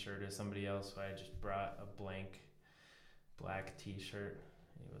same shirt as somebody else, so I just brought a blank black T-shirt.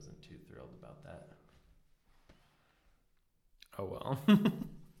 He wasn't too thrilled about that. Oh well. It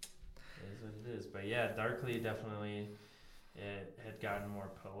is what it is. But yeah, Darkly definitely, it had gotten more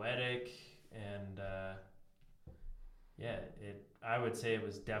poetic, and I would say it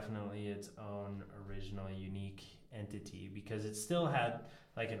was definitely its own original, unique entity, because it still had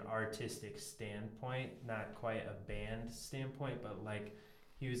like an artistic standpoint, not quite a band standpoint, but like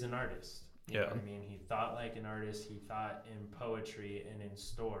he was an artist. You know what I mean? He thought like an artist. He thought in poetry and in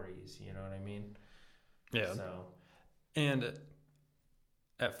stories. You know what I mean? Yeah. So. And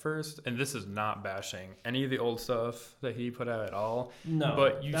at first, and this is not bashing any of the old stuff that he put out at all. No,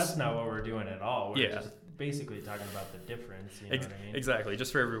 but that's not what we're doing at all. We're just basically talking about the difference. You know what I mean? Exactly.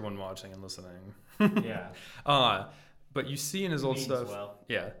 Just for everyone watching and listening. Yeah. But you see in his old stuff,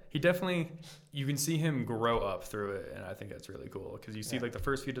 he definitely, you can see him grow up through it, and I think that's really cool, because you see like the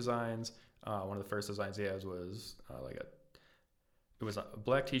first few designs. One of the first designs he has was it was a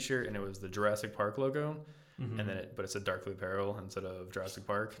black T-shirt, and it was the Jurassic Park logo, and then but it said Darkly Apparel instead of Jurassic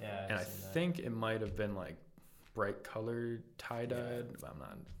Park. Yeah, and I think it might have been like bright colored tie dyed. But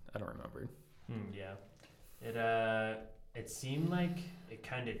I don't remember. It seemed like it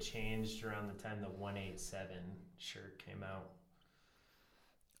kind of changed around the time the 187 shirt came out.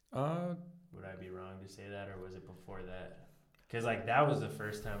 Would I be wrong to say that, or was it before that? Because like that was the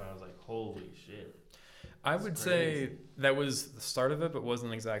first time I was like, holy shit. I would say that was the start of it, but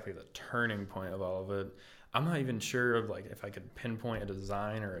wasn't exactly the turning point of all of it. I'm not even sure of like if I could pinpoint a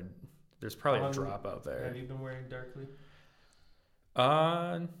design or there's probably a drop out there. Have you been wearing Darkly?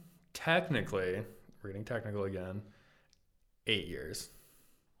 Technically, reading technical again, 8 years.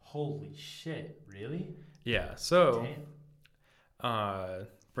 Holy shit! Really? Yeah. So,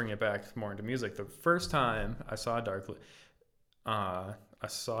 bring it back more into music. The first time I saw Darkly Apparel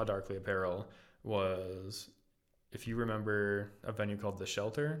was, if you remember, a venue called The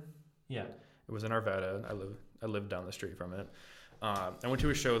Shelter. Yeah. It was in Arvada. I lived down the street from it. I went to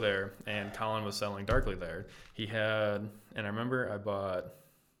a show there, and Colin was selling Darkly there. He had, and I remember I bought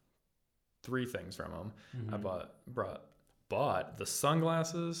 3 things from him. Mm-hmm. I bought the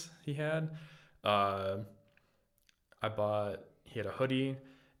sunglasses he had. He had a hoodie.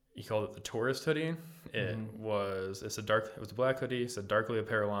 He called it the tourist hoodie. It was a black hoodie. It said Darkly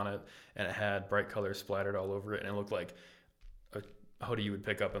Apparel on it, and it had bright colors splattered all over it, and it looked like a hoodie you would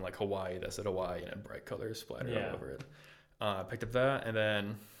pick up in like Hawaii that said Hawaii and had bright colors splattered all over it. I picked up that, and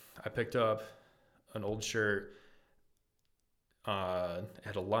then I picked up an old shirt. It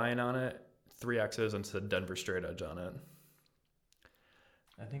had a lion on it, 3 X's, and said Denver Straight Edge on it.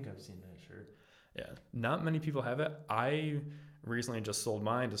 I think I've seen that shirt. Yeah, not many people have it. I recently just sold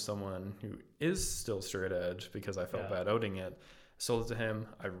mine to someone who is still straight edge because I felt bad owning it. Sold it to him.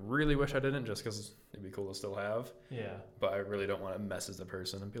 I really wish I didn't, just because it'd be cool to still have. Yeah. But I really don't want to message the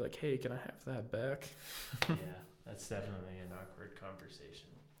person and be like, hey, can I have that back? Yeah, that's definitely an awkward conversation.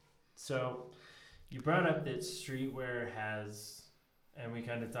 So you brought up that streetwear has, and we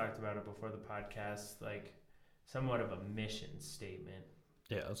kind of talked about it before the podcast, like somewhat of a mission statement.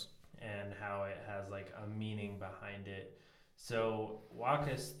 Yes. And how it has like a meaning behind it. So walk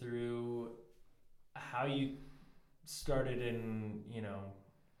us through how you started in,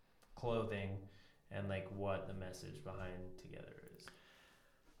 clothing and like what the message behind Together is.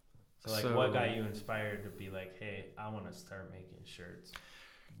 So what got you inspired to be like, hey, I want to start making shirts,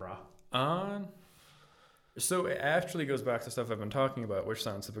 brah? So it actually goes back to stuff I've been talking about, which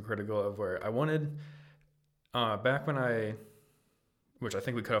sounds hypocritical, of where I wanted, back when which I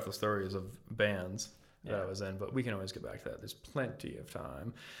think we cut off the stories of bands that I was in, but we can always get back to that. There's plenty of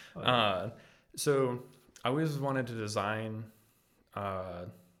time. Oh, yeah. So I always wanted to design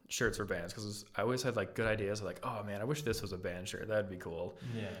shirts for bands because I always had like good ideas. Like, oh man, I wish this was a band shirt. That'd be cool.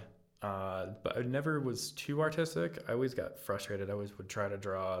 Yeah. But I never was too artistic. I always got frustrated. I always would try to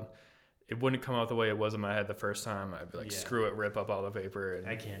draw. It wouldn't come out the way it was in my head the first time. I'd be like, screw it, rip up all the paper. And,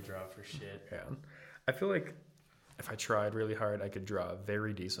 I can't draw for shit. Yeah. I feel like if I tried really hard, I could draw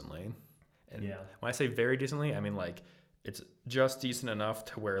very decently. And when I say very decently, I mean like it's just decent enough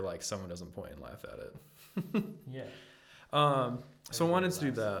to where like someone doesn't point and laugh at it. Yeah. So I wanted to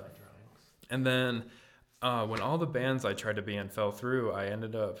do that. And then when all the bands I tried to be in fell through, I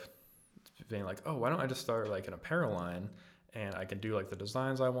ended up being like, oh, why don't I just start like an apparel line and I can do like the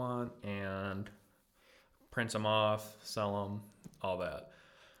designs I want and print them off, sell them, all that.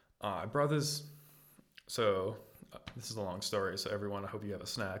 I brought this. So this is a long story, so everyone, I hope you have a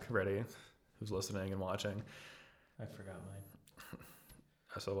snack ready who's listening and watching. I forgot mine.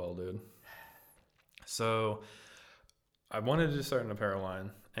 SOL, dude. So I wanted to start an apparel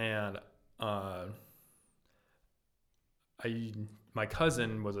line, and my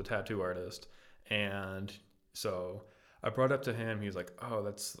cousin was a tattoo artist, and so I brought it up to him. He was like, I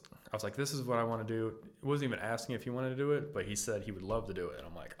was like, this is what I want to do. He wasn't even asking if he wanted to do it, but he said he would love to do it. And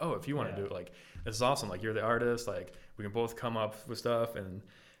I'm like, oh, if you want to do it, like, this is awesome. Like, you're the artist. Like, we can both come up with stuff, and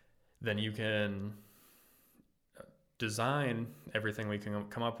then you can design everything we can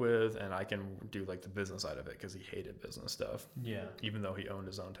come up with, and I can do, like, the business side of it, because he hated business stuff. Yeah. Even though he owned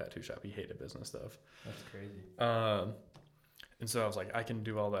his own tattoo shop, he hated business stuff. That's crazy. And so I was like, I can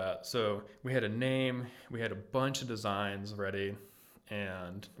do all that. So we had a name, we had a bunch of designs ready,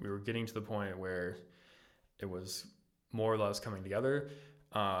 and we were getting to the point where it was more or less coming together.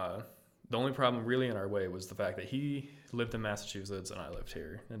 The only problem really in our way was the fact that he lived in Massachusetts and I lived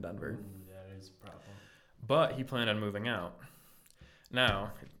here in Denver. That is a problem. But he planned on moving out.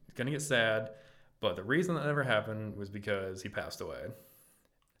 Now, it's going to get sad, but the reason that never happened was because he passed away.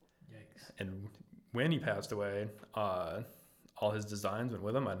 Yikes. And when he passed away, all his designs went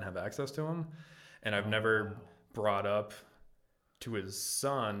with him. I didn't have access to them. And I've never brought up to his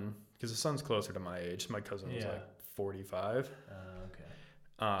son, because his son's closer to my age. My cousin was like 45. Okay.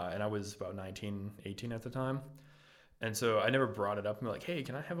 And I was about 19, 18 at the time. And so I never brought it up and be like, hey,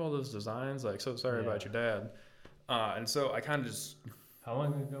 can I have all those designs? Like, so sorry about your dad. And so I kind of just... How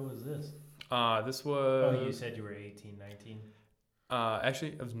long ago was this? This was... Oh, you said you were 18, 19?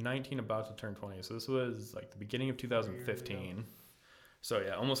 Actually, I was 19, about to turn 20. So this was like the beginning of 2015. So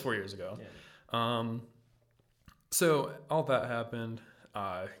yeah, almost 4 years ago. Yeah. So all that happened.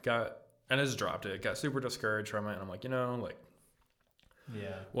 And I just dropped it. Got super discouraged from it. And I'm like,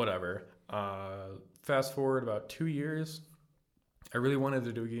 whatever. Fast forward about 2 years. I really wanted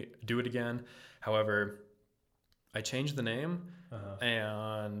to do it again. However, I changed the name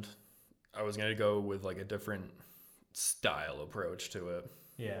and I was going to go with like a different style approach to it.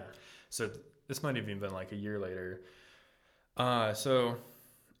 Yeah. So this might have even been like a year later. So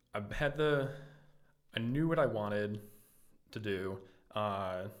I knew what I wanted to do.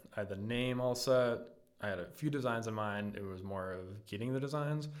 I had the name all set. I had a few designs in mind. It was more of getting the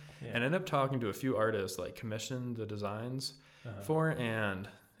designs, and I ended up talking to a few artists, like commissioned the designs for, and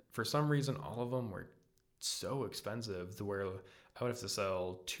for some reason, all of them were so expensive to where I would have to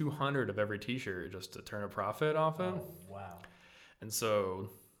sell 200 of every T-shirt just to turn a profit off it. Oh, wow. And so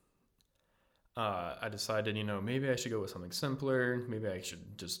I decided, maybe I should go with something simpler. Maybe I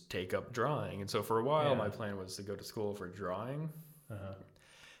should just take up drawing. And so for a while, my plan was to go to school for drawing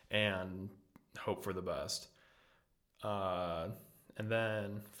and hope for the best. And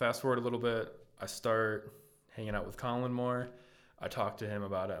then fast forward a little bit, I start hanging out with Colin more. I talked to him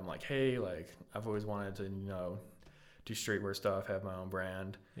about it. I'm like, hey, I've always wanted to, do streetwear stuff, have my own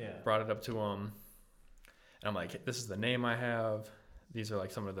brand. Yeah. Brought it up to him. And I'm like, this is the name I have. These are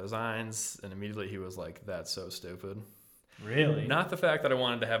some of the designs. And immediately he was like, that's so stupid. Really? Not the fact that I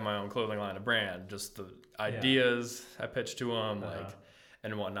wanted to have my own clothing line and brand, just the ideas I pitched to him,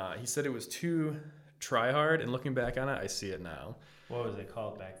 and whatnot. He said it was too try hard. And looking back on it, I see it now. What was it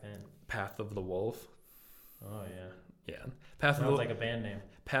called back then? Path of the Wolf. Oh, yeah. Yeah. Sounds like a band name.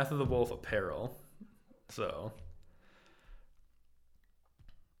 Path of the Wolf Apparel. So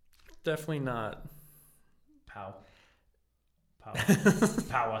definitely not. Power.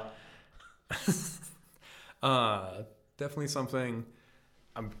 Definitely something.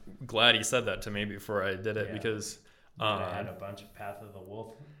 I'm glad he said that to me before I did it because I had a bunch of Path of the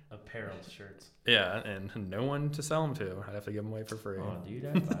Wolf apparel shirts. Yeah, and no one to sell them to. I'd have to give them away for free. Oh, dude,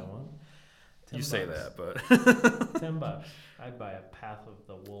 I'd buy one. You say that, but $10. I'd buy a Path of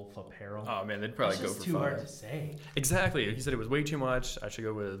the Wolf apparel. Oh man, they'd probably go for $5. Too hard to say. Exactly. He said it was way too much. I should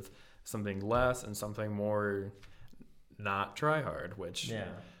go with something less and something more not try hard, which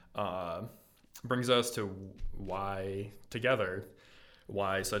brings us to why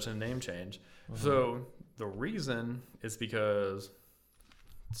such a name change. So the reason is because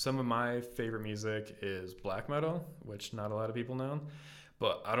some of my favorite music is black metal, which not a lot of people know.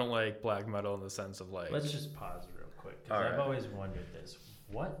 But I don't like black metal in the sense of Let's just pause real quick because I've always wondered this.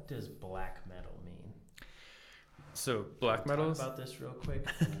 What does black metal mean? So black metal. Talk about this real quick,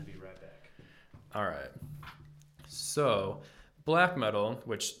 and we'll be right back. All right. So black metal,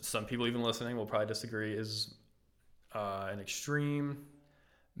 which some people even listening will probably disagree, is an extreme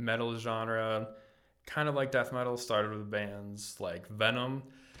metal genre, kind of like death metal. Started with bands like Venom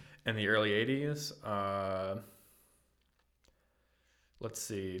in the early 80s. Let's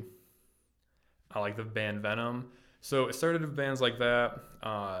see. I like the band Venom. So it started with bands like that.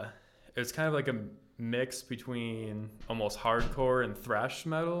 It was kind of like a mix between almost hardcore and thrash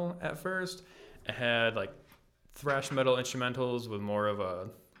metal at first. It had thrash metal instrumentals with more of a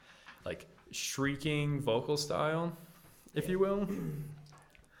shrieking vocal style, if you will.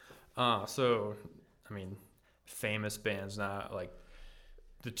 So, I mean, famous bands, not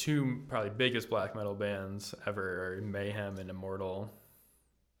the two probably biggest black metal bands ever are Mayhem and Immortal.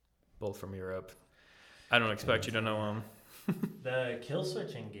 Both from Europe. I don't expect you to know them. The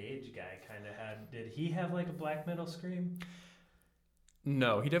Killswitch Engage guy kind of had. Did he have a black metal scream?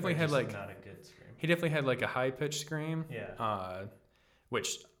 No, he definitely had not a good scream. He definitely had a high pitched scream. Yeah.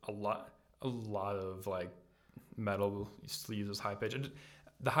 Which a lot of metal uses high pitch.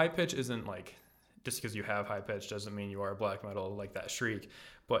 The high pitch isn't just because you have high pitch doesn't mean you are black metal like that shriek,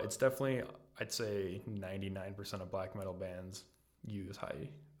 but it's definitely I'd say 99% of black metal bands use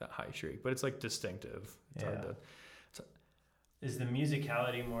that high shriek, but it's distinctive. It's hard to. Is the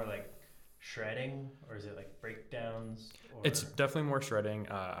musicality more shredding, or is it breakdowns? It's definitely more shredding.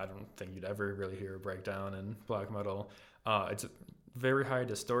 I don't think you'd ever really hear a breakdown in black metal. It's very high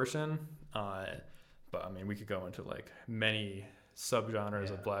distortion, but I mean we could go into many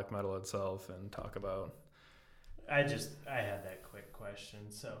subgenres of black metal itself and talk about. I had that quick question,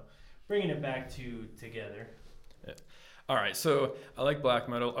 so bringing it back to Together. Yeah. All right, so I like black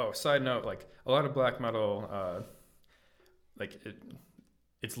metal. Oh, side note, a lot of black metal,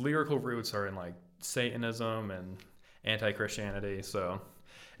 its lyrical roots are in Satanism and anti-Christianity. So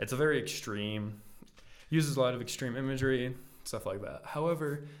it's a very extreme, uses a lot of extreme imagery, stuff like that.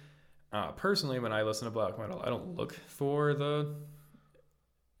 However, personally, when I listen to black metal, I don't look for the,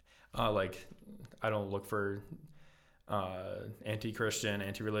 I don't look for anti-Christian,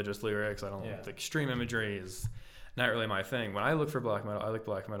 anti-religious lyrics. The extreme imagery is not really my thing. When I look for black metal, I like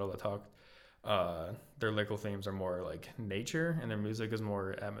black metal that talk. Their lyrical themes are more nature, and their music is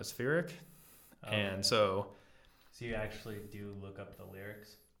more atmospheric. So you actually do look up the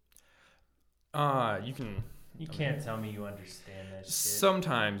lyrics? You can. You can't tell me you understand that shit.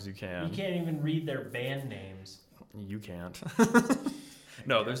 Sometimes you can. You can't even read their band names. You can't.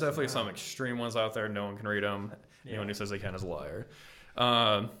 No, there's definitely some extreme ones out there. No one can read them. Anyone who says they can is a liar.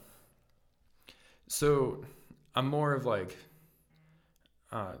 So I'm more of like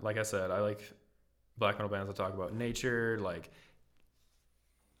I said, I like black metal bands that talk about nature,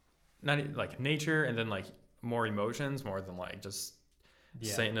 not like nature, and then like more emotions, more than like just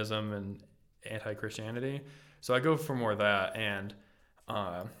Satanism and anti-Christianity. So I go for more of that, and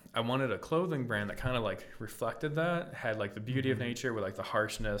I wanted a clothing brand that kind of like reflected that, had like the beauty of nature with like the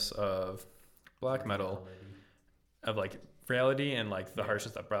harshness of black metal, of like reality, and like the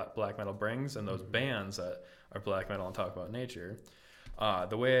harshness that black metal brings, and those bands that are black metal and talk about nature.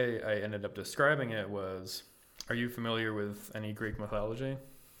 The way I ended up describing it was, are you familiar with any Greek mythology?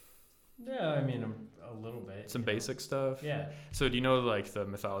 Yeah, I mean, a little bit. Some basic stuff? Yeah. So do you know like the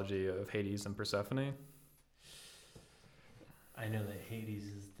mythology of Hades and Persephone? I know that Hades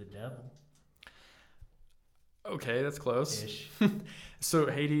is the devil. Okay, that's close. Ish. So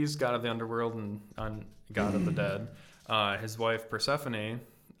Hades, god of the underworld and god of the dead. His wife Persephone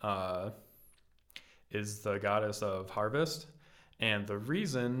is the goddess of harvest. And the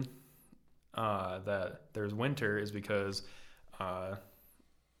reason that there's winter is because,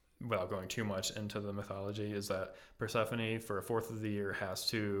 without going too much into the mythology, is that Persephone, for a fourth of the year, has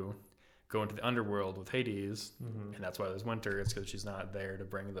to go into the underworld with Hades, and that's why there's winter. It's because she's not there to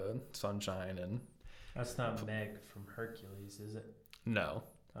bring the sunshine and. That's not Meg from Hercules, is it? No.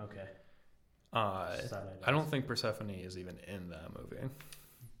 Okay. I don't think Persephone is even in that movie.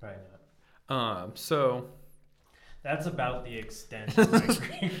 Probably not. So. That's about the extent of my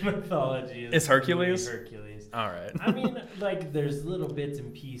Greek mythology. Is Hercules? Hercules. All right. I mean, like, there's little bits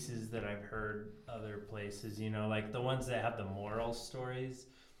and pieces that I've heard other places, you know, like the ones that have the moral stories.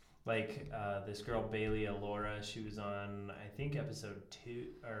 Like this girl, Bailey Alora, she was on, I think, episode 2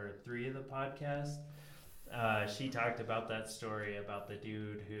 or 3 of the podcast. She talked about that story about the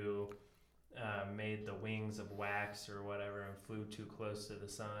dude who made the wings of wax or whatever and flew too close to the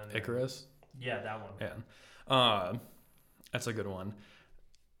sun. Icarus? Yeah, that one. Yeah. That's a good one.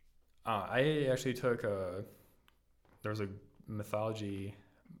 I actually took there was a mythology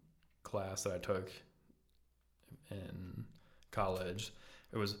class that I took in college.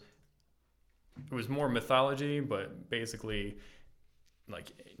 It was more mythology, but basically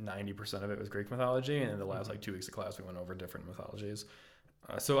like 90% of it was Greek mythology, and in the last like 2 weeks of class we went over different mythologies.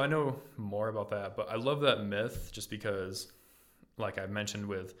 So I know more about that, but I love that myth just because, like I mentioned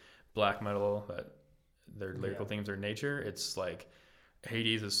with black metal, that their lyrical themes are nature. It's like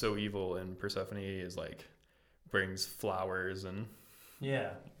Hades is so evil, and Persephone is like brings flowers and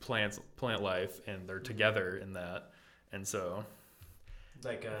plant life, and they're together in that. And so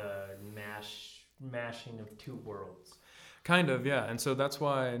like a mashing of two worlds. Kind of, yeah. And so that's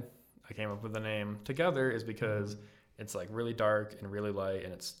why I came up with the name Together, is because it's like really dark and really light,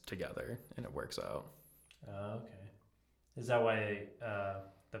 and it's together, and it works out. Okay. Is that why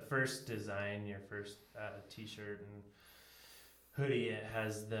the first design, your first t-shirt and hoodie, it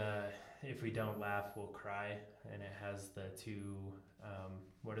has the "If we don't laugh, we'll cry," and it has the two,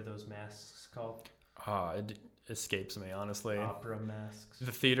 what are those masks called? It escapes me, honestly. Opera masks.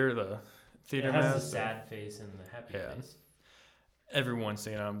 The theater mask. It has the sad face and the happy face. Everyone's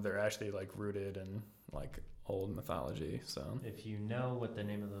seen them. They're actually like rooted in like old mythology. So if you know what the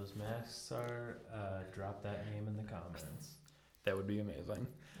name of those masks are, drop that name in the comments. That would be amazing.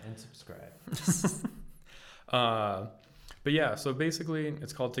 And subscribe. But yeah, so basically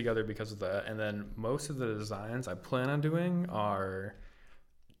it's called Together because of that. And then most of the designs I plan on doing are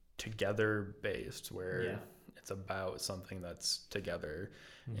together based, where it's about something that's together,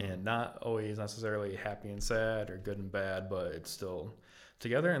 and not always necessarily happy and sad or good and bad, but it's still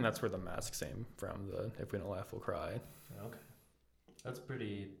together. And that's where the mask came from, the "If we don't laugh, we'll cry." Okay. That's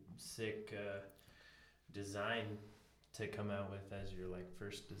pretty sick design to come out with as your like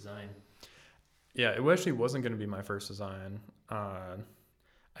first design. Yeah, it actually wasn't going to be my first design. I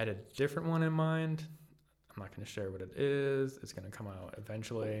had a different one in mind. I'm not going to share what it is. It's going to come out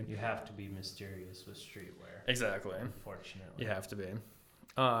eventually. You have to be mysterious with streetwear. Exactly. Unfortunately. You have to be.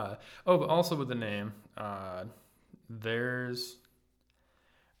 But also with the name, there's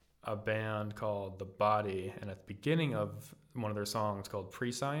a band called The Body, and at the beginning of one of their songs called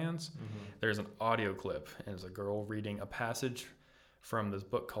Prescience, there's an audio clip, and it's a girl reading a passage from this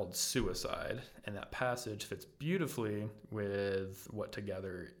book called Suicide, and that passage fits beautifully with what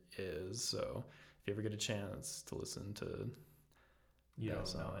Together is. So if you ever get a chance to listen to you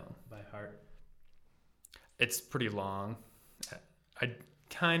don't know it by heart. It's pretty long. I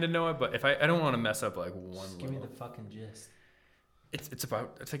kind of know it, but if I don't want to mess up like one Just give me the fucking gist. It's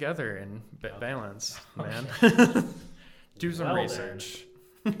about together and balance, man. Do some research.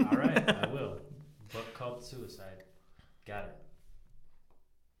 All right, I will. Book called Suicide. Got it.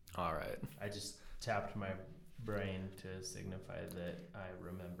 All right. I just tapped my brain to signify that I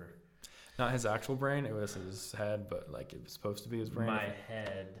remember. Not his actual brain. It was his head, but like it was supposed to be his brain. My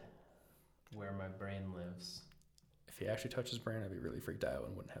head, where my brain lives. If he actually touched his brain, I'd be really freaked out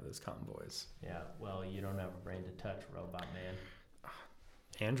and wouldn't have this calm voice. Yeah, well, you don't have a brain to touch, robot man.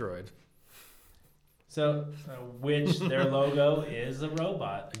 Android. So, which their logo is a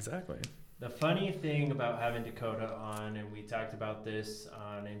robot. Exactly. The funny thing about having Dakota on, and we talked about this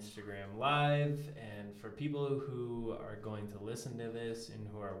on Instagram Live, and for people who are going to listen to this and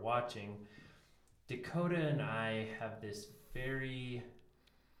who are watching, Dakota and I have this very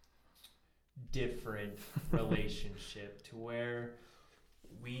different relationship to where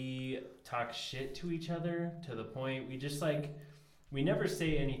we talk shit to each other to the point we just like, we never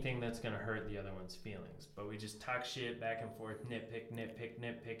say anything that's going to hurt the other one's feelings, but we just talk shit back and forth,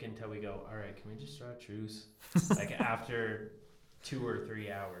 nitpick until we go, all right, can we just draw a truce? Like after 2 or 3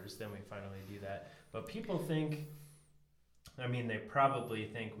 hours, then we finally do that. But people think, I mean, they probably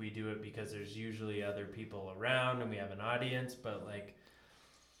think we do it because there's usually other people around and we have an audience, but like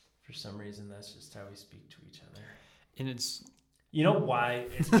for some reason, that's just how we speak to each other. And it's... You know why?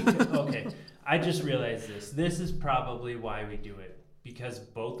 It's because, okay, I just realized this. This is probably why we do it. Because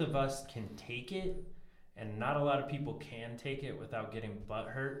both of us can take it, and not a lot of people can take it without getting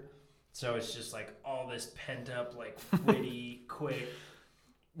butthurt. So it's just like all this pent up, like witty, quick,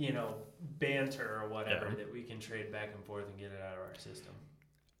 you know, banter or whatever that we can trade back and forth and get it out of our system.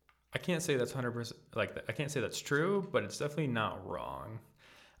 I can't say that's 100%, like, I can't say that's true, but it's definitely not wrong.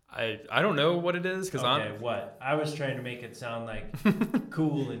 I don't know what it is because what? I was trying to make it sound like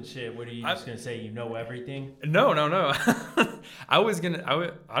cool and shit. What are you just gonna say? You know everything? No.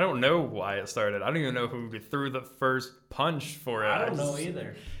 I don't know why it started. I don't even know who threw the first punch for it. I don't know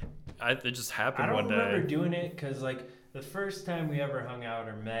either. It just happened one day. I don't remember doing it because like the first time we ever hung out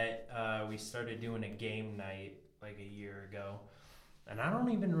or met, we started doing a game night like a year ago, and I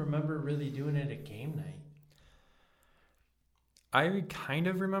don't even remember really doing it at game night. I kind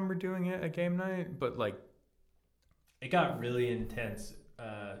of remember doing it at game night, but like... It got really intense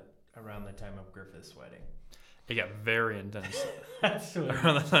around the time of Griffith's wedding. It got very intense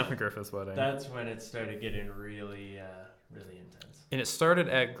around the time of Griffith's wedding. That's when it started getting really, really intense. And it started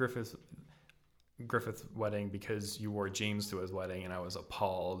at Griffith's wedding because you wore jeans to his wedding, and I was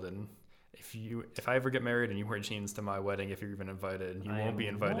appalled. And if I ever get married and you wear jeans to my wedding, if you're even invited, you won't be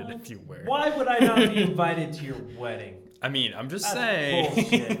invited if you wear. Why would I not be invited to your wedding? I mean, I'm just saying.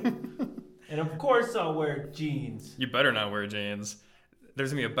 Bullshit. And of course I'll wear jeans. You better not wear jeans.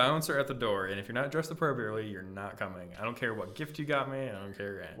 There's going to be a bouncer at the door, and if you're not dressed appropriately, you're not coming. I don't care what gift you got me. I don't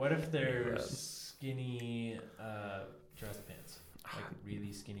care. What if they're skinny dress pants? Like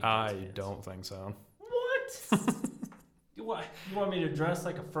really skinny dress pants? I don't think so. What? You want me to dress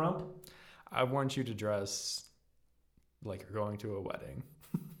like a frump? I want you to dress like you're going to a wedding.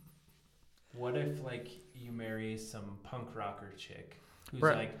 What if, like, you marry some punk rocker chick who's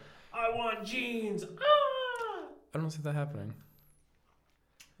like, I want jeans. Ah! I don't see that happening.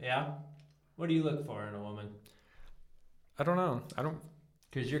 Yeah? What do you look for in a woman? I don't know.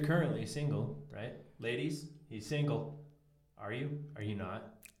 Because you're currently single, right? Ladies, he's single. Are you? Are you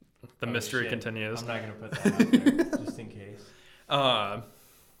not? The mystery continues. I'm not going to put that out there, just in case.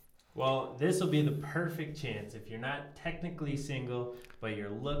 Well, this will be the perfect chance. If you're not technically single, but you're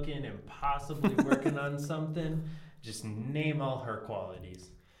looking and possibly working on something, just name all her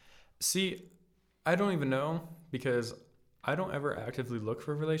qualities. See, I don't even know because I don't ever actively look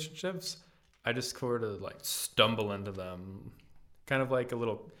for relationships. I just sort of like stumble into them. Kind of like a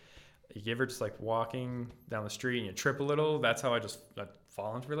little, you ever just like walking down the street and you trip a little? That's how I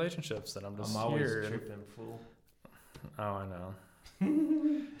fall into relationships. And I'm always tripping, fool. Oh, I know.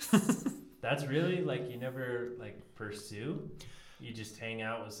 That's really like you never like pursue. You just hang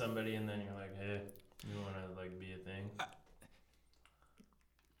out with somebody and then you're like, hey, you want to like be a thing?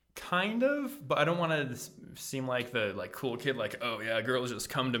 Kind of, but I don't want to seem like the like cool kid. Like, oh yeah, girls just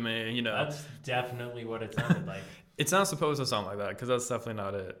come to me. You know, that's definitely what it sounded like. It's not supposed to sound like that because that's definitely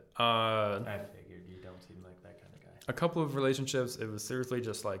not it. I figured you don't seem like that kind of guy. A couple of relationships, it was seriously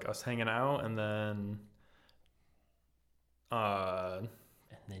just like us hanging out, and then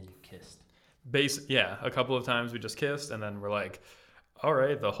you kissed. Yeah, a couple of times we just kissed, and then we're like, all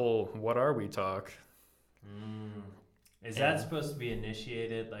right, the whole "what are we" talk. Is that supposed to be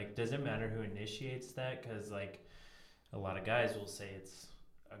initiated? Like, does it matter who initiates that? Because like, a lot of guys will say it's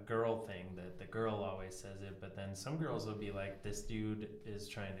a girl thing, that the girl always says it, but then some girls will be like, this dude is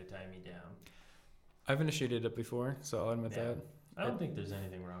trying to tie me down. I've initiated it before, so I'll admit that. I don't think there's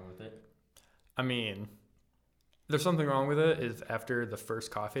anything wrong with it. I mean, there's something wrong with it. Is after the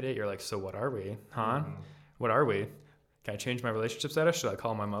first coffee date, you're like, so what are we? Huh? Mhm. What are we? Can I change my relationship status? Should I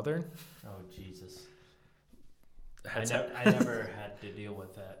call my mother? Oh, Jesus. I That's never had to deal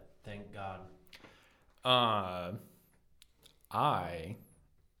with that. Thank God. I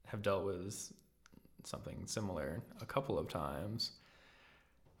have dealt with something similar a couple of times.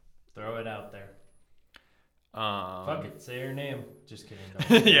 Throw it out there. Fuck Fuck it. Say your name. Just kidding.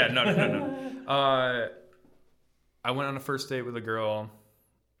 Don't. Yeah, no. I went on a first date with a girl.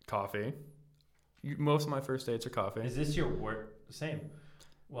 Coffee. Most of my first dates are coffee. Is this your work? Same.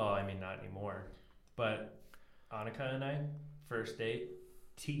 Well, I mean, not anymore. But Annika and I, first date,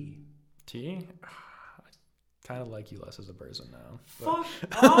 tea. Tea? I kind of like you less as a person now. But.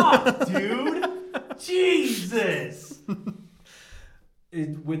 Fuck off, dude! Jesus!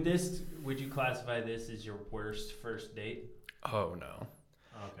 Would you classify this as your worst first date? Oh, no.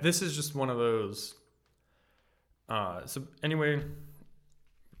 Okay. This is just one of those. So anyway,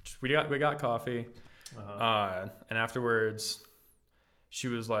 we got coffee. Uh-huh. And afterwards, she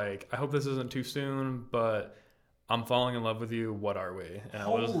was like, I hope this isn't too soon, but I'm falling in love with you. What are we? And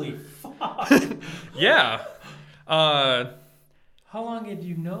Holy fuck! Yeah. How long had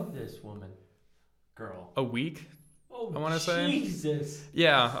you known this woman? Girl. A week, Oh, I want to say. Jesus.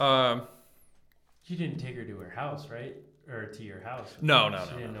 Yeah. You didn't take her to her house, right? Or to your house? No.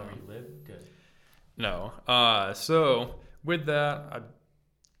 She didn't know where you lived? Good. No. So with that, I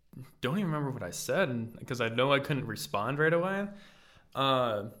don't even remember what I said because I know I couldn't respond right away.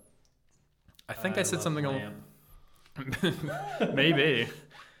 I think I said something along. Maybe.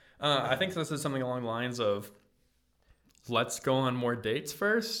 I think I said something along the lines of, let's go on more dates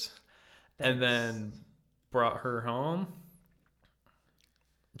first. And then brought her home,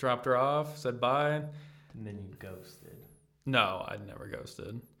 dropped her off, said bye. And then you ghosted. No, I'd never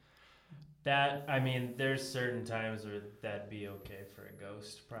ghosted. That, I mean, there's certain times where that'd be okay for a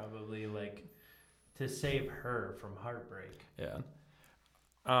ghost, probably, like, to save her from heartbreak. Yeah.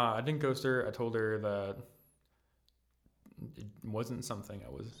 I didn't ghost her. I told her that she wasn't something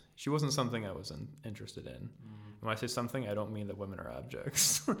I was interested in. When I say something, I don't mean that women are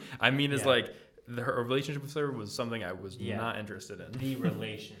objects. I mean it's like her relationship with her was something I was not interested in. The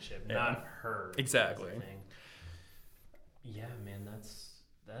relationship, not her. Exactly. Yeah, man, that's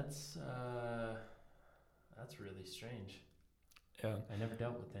really strange. Yeah. I never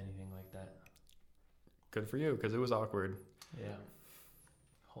dealt with anything like that. Good for you, because it was awkward. Yeah.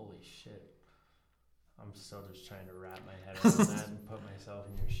 Holy shit. I'm still just trying to wrap my head around that and put myself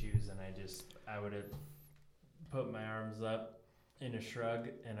in your shoes, and I would have put my arms up in a shrug,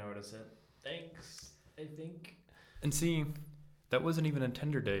 and I would have said, thanks, I think. And see, that wasn't even a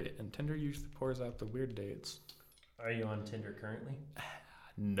Tinder date, and Tinder usually pours out the weird dates. Are you on Tinder currently?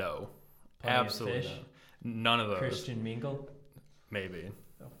 No. Plenty Absolutely of fish? not. None of those. Christian Mingle? Maybe.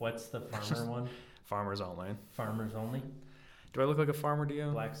 What's the farmer one? Farmers only. Farmers only? Do I look like a farmer to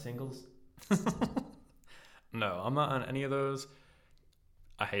you? Black singles? No, I'm not on any of those.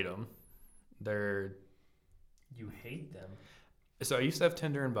 I hate them. You hate them? So I used to have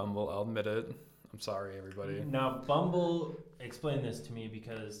Tinder and Bumble. I'll admit it. I'm sorry, everybody. Now, Bumble, explain this to me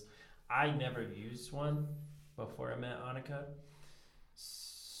because I never used one before I met Annika.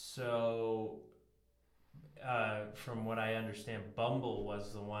 So, from what I understand, Bumble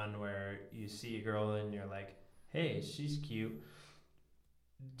was the one where you see a girl and you're like, hey, she's cute.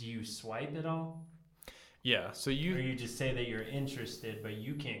 Do you swipe at all? Yeah, so Or you just say that you're interested, but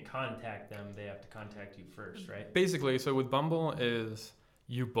you can't contact them. They have to contact you first, right? Basically, so with Bumble is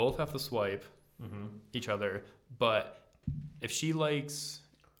you both have to swipe each other, but if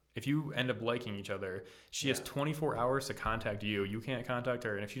you end up liking each other, she has 24 hours to contact you. You can't contact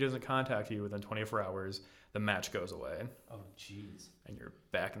her, and if she doesn't contact you within 24 hours, the match goes away. Oh, jeez. And you're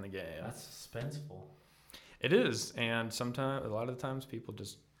back in the game. That's suspenseful. It is, and a lot of the times people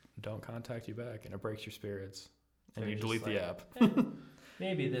just don't contact you back, and it breaks your spirits, and They're you just delete the like, app.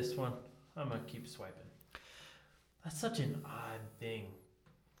 Maybe this one. I'm gonna keep swiping. That's such an odd thing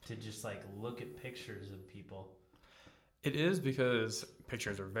to just like look at pictures of people. It is, because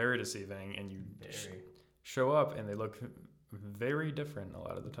pictures are very deceiving, and you show up and they look very different a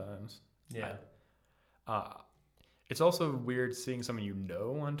lot of the times. Yeah. It's also weird seeing someone you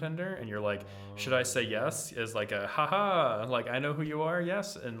know on Tinder, and you're like, should I say yes? Is like a haha, like I know who you are,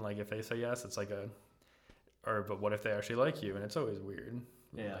 yes. And like if they say yes, it's like but what if they actually like you? And it's always weird.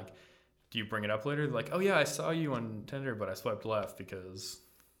 Yeah. Like, do you bring it up later? Like, oh yeah, I saw you on Tinder, but I swiped left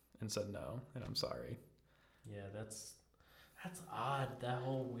and said no, and I'm sorry. Yeah, that's odd. That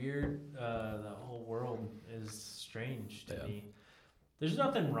whole world is strange to me. there's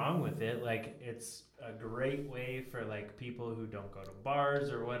nothing wrong with it. Like, it's a great way for like people who don't go to bars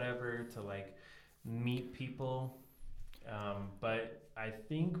or whatever to like meet people. But I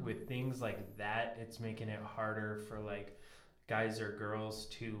think with things like that, it's making it harder for like guys or girls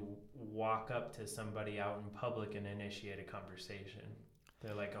to walk up to somebody out in public and initiate a conversation.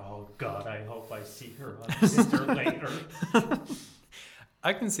 They're like, oh God, I hope I see her on Tinder later.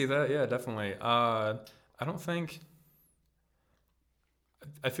 I can see that. Yeah, definitely.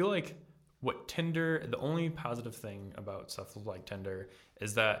 I feel like what Tinder, the only positive thing about stuff like Tinder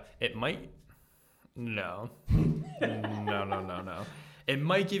is that it might, no. It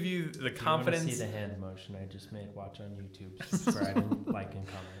might give you the confidence. You want to see the hand motion I just made? Watch on YouTube. Subscribe and like and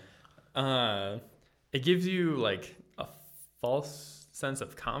comment. It gives you like a false sense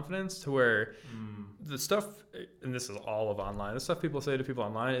of confidence to where the stuff, and this is all of online, the stuff people say to people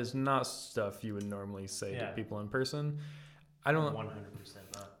online is not stuff you would normally say to people in person. I don't 100%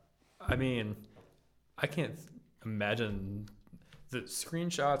 not. I mean, I can't imagine the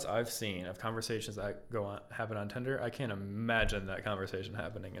screenshots I've seen of conversations that happen on Tinder. I can't imagine that conversation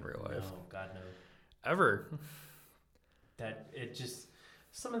happening in real life. No, God no. Ever. That it just,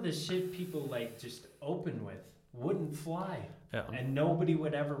 some of the shit people like just open with wouldn't fly. Yeah. And nobody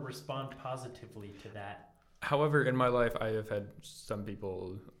would ever respond positively to that. However, in my life, I have had some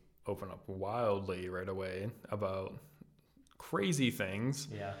people open up wildly right away about crazy things.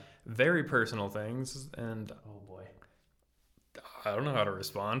 Yeah. Very personal things. And oh boy. I don't know how to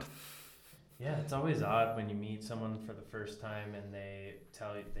respond. Yeah, it's always odd when you meet someone for the first time and they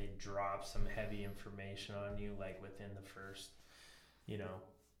tell you, they drop some heavy information on you, like within the first,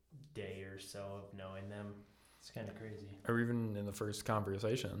 day or so of knowing them. It's kind of crazy. Or even in the first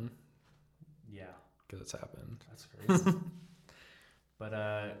conversation. Yeah. Because it's happened. That's crazy.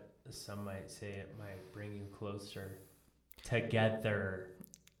 But some might say it might bring you closer together.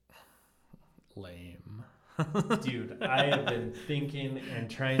 Lame. Dude, I have been thinking and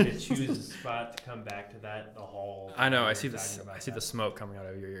trying to choose a spot to come back to that the whole. I know. I see the smoke coming out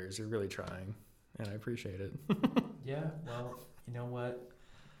of your ears. You're really trying, and I appreciate it. Yeah. Well, you know what?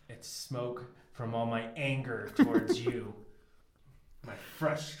 It's smoke from all my anger towards you, my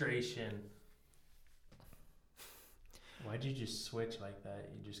frustration. Why'd you just switch like that?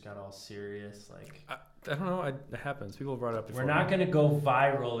 You just got all serious, like. I don't know. It happens. People brought it up before. We're not gonna go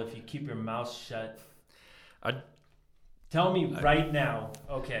viral if you keep your mouth shut. Tell me right now.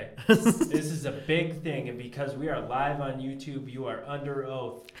 Okay, this is a big thing, and because we are live on YouTube, you are under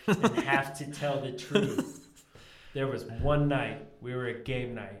oath and have to tell the truth. There was one night we were at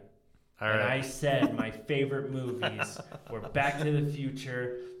game night, and I said my favorite movies were Back to the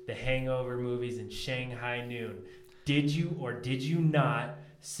Future, the Hangover movies, and Shanghai Noon. Did you or did you not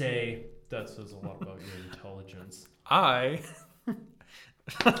say that says a lot about your intelligence?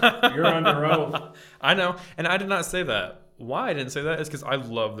 You're under oath. I know, and I did not say that. Why I didn't say that is because I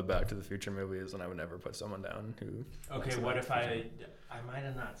love the Back to the Future movies, and I would never put someone down who. Okay, what if I might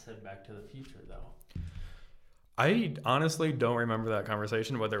have not said Back to the Future though? I honestly don't remember that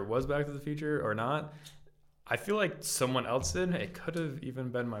conversation, whether it was Back to the Future or not. I feel like someone else did. It could have even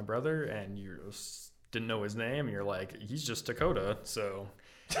been my brother, and you didn't know his name, and you're like, he's just Dakota, so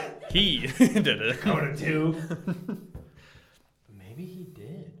he did it. Dakota too. Maybe he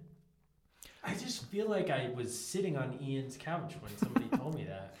did. I just feel like I was sitting on Ian's couch when somebody told me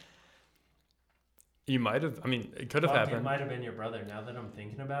that. You might have. I mean, it could have happened. It might have been your brother. Now that I'm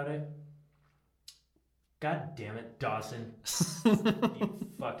thinking about it. God damn it, Dawson. You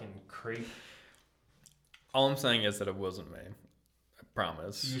fucking creep. All I'm saying is that it wasn't me. I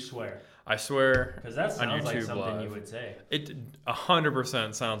promise. You swear. I swear. Because that sounds like something Live. You would say. It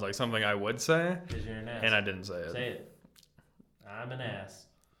 100% sounds like something I would say. Because you're an ass. And I didn't say it. Say it. I'm an ass.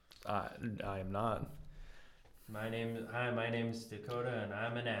 I am not. Hi, my name's Dakota, and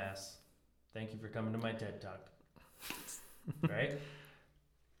I'm an ass. Thank you for coming to my TED Talk. Right?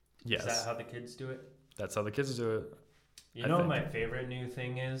 Yes. Is that how the kids do it? That's how the kids do it. You know what my favorite new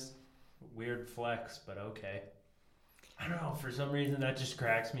thing is? Weird flex, but okay. I don't know. For some reason, that just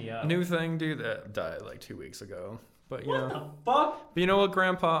cracks me up. New thing, dude, that died like 2 weeks ago. But what the fuck? But you know what,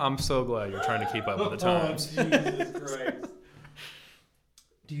 Grandpa? I'm so glad you're trying to keep up with the times. Oh, Jesus Christ.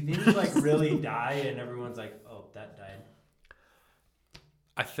 Do you think you like really die and everyone's like, oh, that died?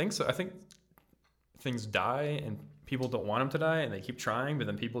 I think so. I think things die and people don't want them to die and they keep trying, but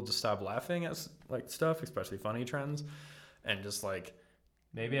then people just stop laughing at like stuff, especially funny trends, and just like.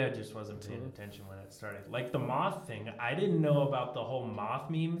 Maybe I just wasn't paying attention when it started. Like the moth thing, I didn't know about the whole moth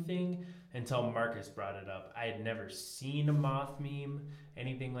meme thing until Marcus brought it up. I had never seen a moth meme,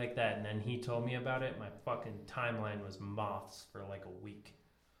 anything like that. And then he told me about it. My fucking timeline was moths for like a week.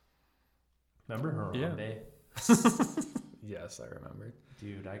 Remember Harambe? Yes, I remember.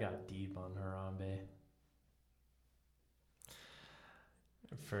 Dude, I got deep on Harambe.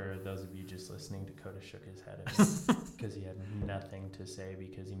 For those of you just listening, Dakota shook his head at me because he had nothing to say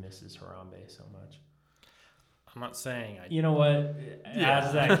because he misses Harambe so much. I'm not saying You know what?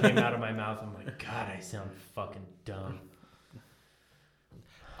 As that came out of my mouth, I'm like, God, I sound fucking dumb.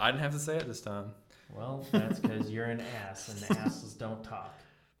 I didn't have to say it this time. Well, that's because you're an ass, and the asses don't talk.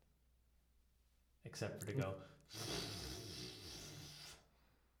 Except for to go.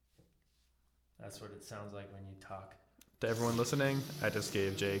 That's what it sounds like when you talk. To everyone listening, I just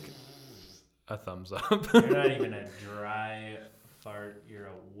gave Jake a thumbs up. You're not even a dry fart. You're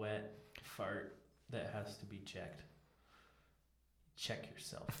a wet fart that has to be checked. Check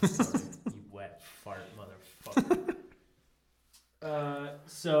yourself, you wet fart motherfucker.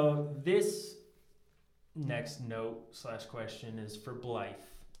 So this next note / question is for Blythe.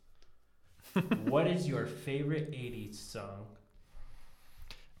 What is your favorite 80s song?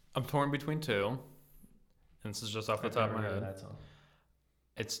 I'm torn between two. And this is just off the top of my head. That song.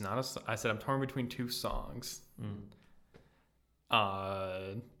 It's not I said I'm torn between two songs. And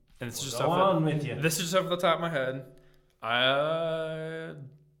it's just Go on with you. This is just off the top of my head.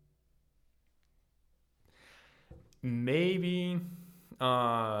 Maybe.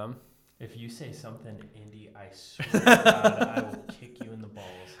 If you say something indie, I swear to God, I will kick you in the balls.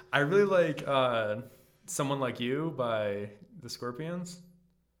 I really like Someone Like You by the Scorpions.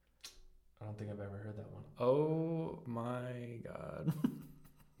 I don't think I've ever heard that one. Oh my God.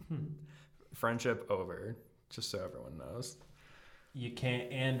 Friendship Over, just so everyone knows. You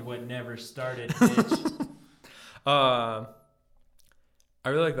can't end what never started, bitch. I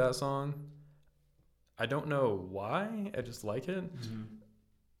really like that song. I don't know why, I just like it. Mm-hmm.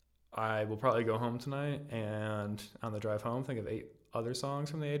 I will probably go home tonight and on the drive home think of 8 other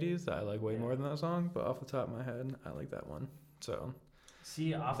songs from the 80s that I like way more than that song, but off the top of my head, I like that one. So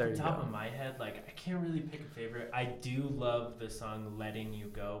see, off the top of my head, like, I can't really pick a favorite. I do love the song Letting You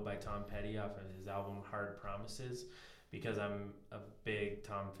Go by Tom Petty off of his album Hard Promises because I'm a big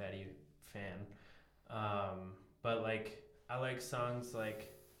Tom Petty fan. But, like, I like songs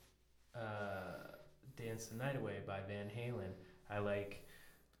like Dance the Night Away by Van Halen. I like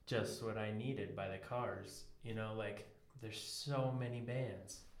Just What I Needed by The Cars. You know, like, there's so many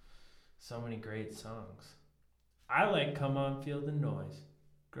bands, so many great songs. I like Come On, Feel the Noise.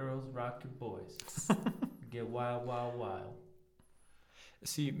 Girls, rock your boys. Get wild, wild, wild.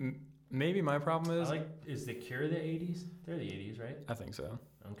 See, maybe my problem is... Is The Cure the 80s? They're the 80s, right? I think so.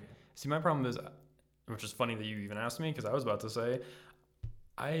 Okay. See, my problem is, which is funny that you even asked me, because I was about to say,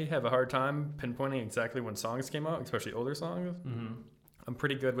 I have a hard time pinpointing exactly when songs came out, especially older songs. Mm-hmm. I'm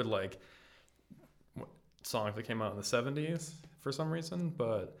pretty good with, like, songs that came out in the 70s for some reason,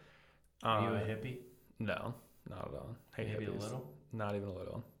 but... Are you a hippie? No, not at all. Hate Maybe hippies. a little? Not even a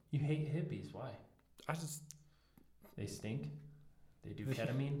little. You hate hippies. Why? I just... They stink? They do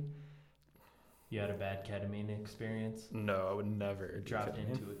ketamine? You had a bad ketamine experience? No, I would never do Dropped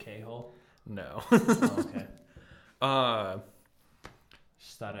ketamine. into a K-hole? No. Oh, okay.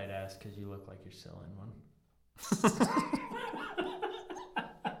 Just thought I'd ask because you look like you're selling one.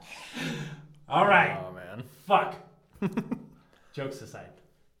 All right. Oh, man. Fuck. Jokes aside.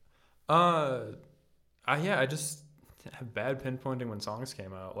 I just have bad pinpointing when songs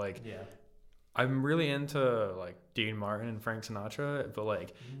came out. Like, Yeah. I'm really into, like, Dean Martin and Frank Sinatra, but,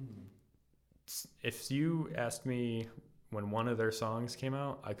 like, if you asked me when one of their songs came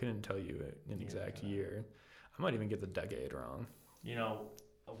out, I couldn't tell you an exact year. I might even get the decade wrong. You know,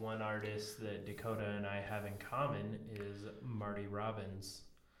 one artist that Dakota and I have in common is Marty Robbins.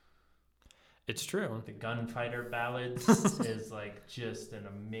 It's true. The Gunfighter Ballads is like just an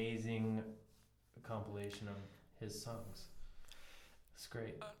amazing compilation of his songs. It's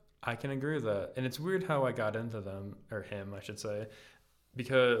great. I can agree with that. And it's weird how I got into them, or him, I should say,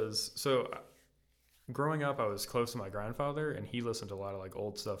 because, so, growing up, I was close to my grandfather, and he listened to a lot of, like,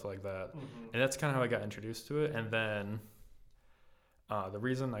 old stuff like that. Mm-hmm. And that's kind of how I got introduced to it. And then the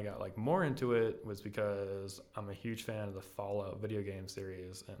reason I got, like, more into it was because I'm a huge fan of the Fallout video game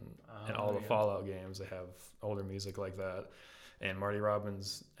series, and all the Fallout games, they have older music like that. And Marty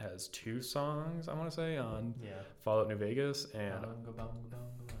Robbins has 2 songs, I want to say, on Fallout New Vegas. And Bongo, bongo,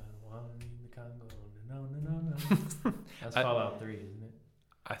 bongo, I don't wanna leave the Congo. No. That's Fallout 3, isn't it?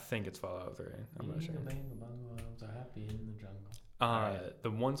 I think it's Fallout 3. I'm not sure. Bongo, bongo, I'm so happy in the jungle.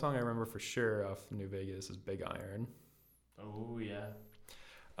 The one song I remember for sure off New Vegas is Big Iron. Oh, yeah.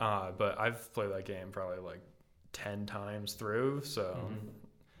 But I've played that game probably like 10 times through, so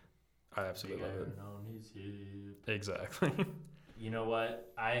I Big absolutely love it. iron on his hip. Exactly. You know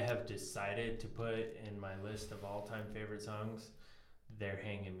what? I have decided to put in my list of all-time favorite songs, They're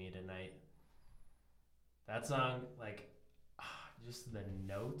Hanging Me Tonight. That song, like, just the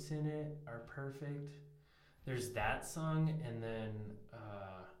notes in it are perfect. There's that song, and then,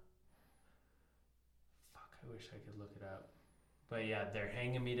 I wish I could look it up. But yeah, They're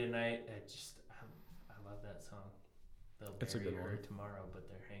Hanging Me Tonight. I love that song. They'll It's a bury good her one. tomorrow, but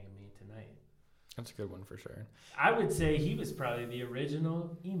they're hanging me tonight. That's a good one for sure. I would say he was probably the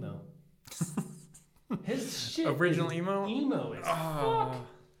original emo. His shit Original is emo? Emo as fuck.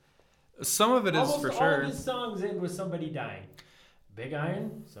 Some of it is Almost for all sure. of his songs end with somebody dying. Big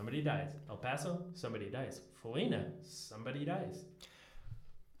Iron, somebody dies. El Paso, somebody dies. Felina, somebody dies.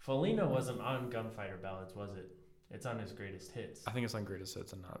 Felina wasn't on Gunfighter Ballads, was it? It's on his greatest hits. I think it's on Greatest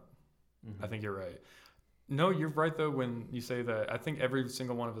Hits and not. Mhm. I think you're right. No, you're right though when you say that. I think every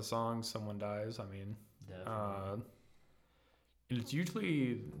single one of the songs, someone dies. I mean, Definitely. and it's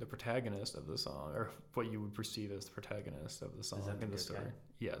usually the protagonist of the song, or what you would perceive as the protagonist of the song that the in the good story. guy?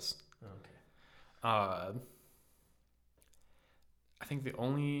 Yes. Okay. I think the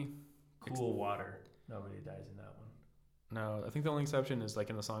only Cool Water. Nobody dies in that one. no, I think the only exception is like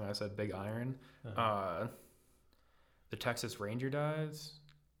in the song I said, Big Iron. Uh-huh. The Texas Ranger dies.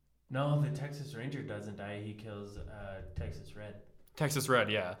 No, the Texas Ranger doesn't die. He kills Texas Red. Texas Red,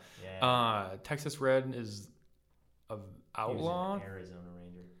 yeah. Yeah. Texas Red is a He was outlaw. an Arizona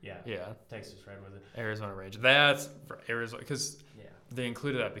Ranger. Yeah. Yeah, Texas Red was it. Arizona Ranger. That's for Arizona because Yeah. they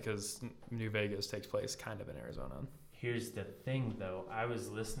included that because New Vegas takes place kind of in Arizona. Here's the thing, though. I was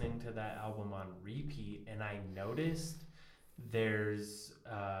listening to that album on repeat, and I noticed there's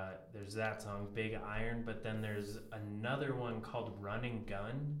that song, Big Iron, but then there's another one called Run and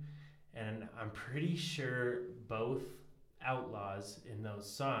Gun, and I'm pretty sure both outlaws in those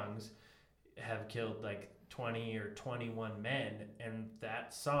songs have killed like 20 or 21 men, and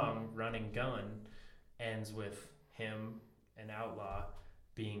that song, Run and Gun, ends with him, an outlaw,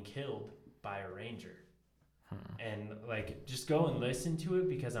 being killed by a ranger. And like, just go and listen to it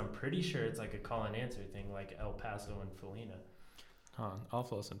because I'm pretty sure it's like a call and answer thing, like El Paso and Felina. I'll have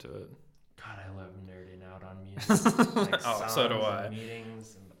to listen to it. God, I love nerding out on music. Like Oh, so do songs I. and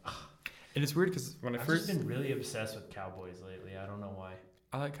meetings. And, And it's weird because when I I've first just been really obsessed with cowboys lately. I don't know why.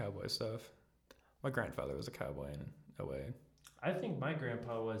 I like cowboy stuff. My grandfather was a cowboy in a way. I think my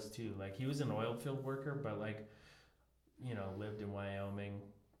grandpa was too. Like, he was an oil field worker, but like, you know, lived in Wyoming.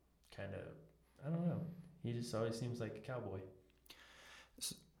 Kind of, I don't know. He just always seems like a cowboy.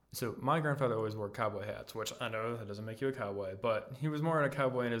 So my grandfather always wore cowboy hats, which I know that doesn't make you a cowboy, but he was more in a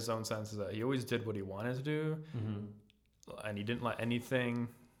cowboy in his own sense that he always did what he wanted to do, and he didn't let anything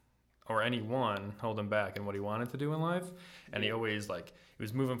or anyone hold him back in what he wanted to do in life. And he always he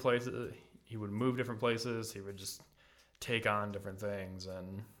was moving places. He would move different places. He would just take on different things,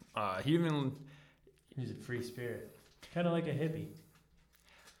 and He's a free spirit, kind of like a hippie.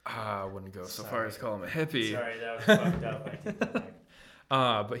 I wouldn't go so Sorry. far as call him a hippie. Sorry, that was fucked up. I take it back.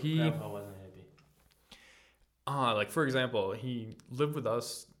 But he, Grandpa wasn't a hippie. for example, he lived with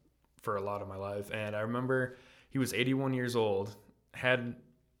us for a lot of my life, and I remember he was 81 years old, had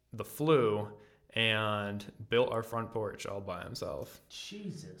the flu, and built our front porch all by himself.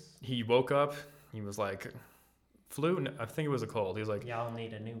 Jesus. He woke up, he was like, flu? I think it was a cold. He was like, Y'all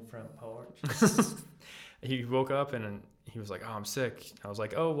need a new front porch. he woke up and he was like, oh, I'm sick. I was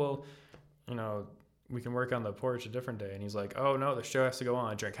like, oh, well, you know, we can work on the porch a different day. And he's like, oh, no, the show has to go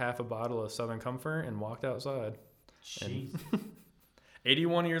on. I drank half a bottle of Southern Comfort and walked outside. Jeez.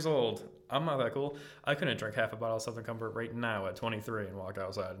 81 years old. I'm not that cool. I couldn't drink half a bottle of Southern Comfort right now at 23 and walk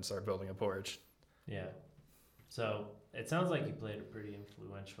outside and start building a porch. Yeah. So it sounds like you played a pretty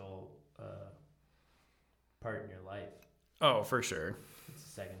influential part in your life. Oh, for sure. It's the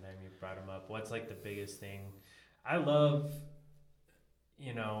second time you brought him up. What's like the biggest thing? I love,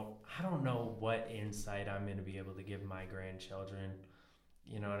 you know, I don't know what insight I'm going to be able to give my grandchildren.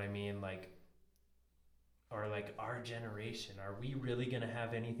 You know what I mean? Like, or like our generation. Are we really going to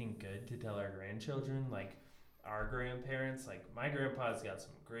have anything good to tell our grandchildren? Like our grandparents? Like my grandpa's got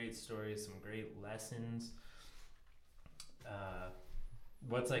some great stories, some great lessons.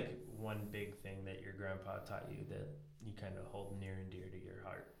 What's like one big thing that your grandpa taught you that you kind of hold near and dear to your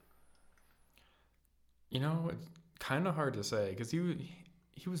heart? You know, it's kind of hard to say because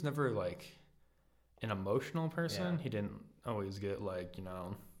he was never like an emotional person. Yeah. He didn't always get like, you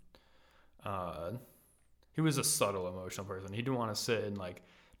know, he was a subtle emotional person. He didn't want to sit and like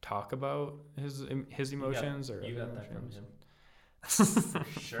talk about his emotions You got that from emotions. him.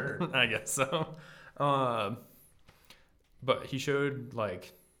 For sure. I guess so. but he showed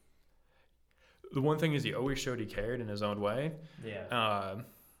like the one thing is he always showed he cared in his own way. Yeah.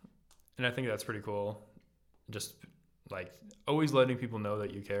 And I think that's pretty cool. Just like always letting people know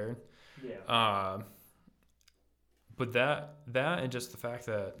that you care. Yeah. But that and just the fact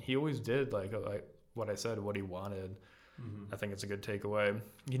that he always did like what I said, what he wanted. I think it's a good takeaway.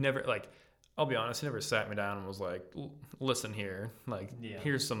 He never like, I'll be honest, he never sat me down and was like, listen here, like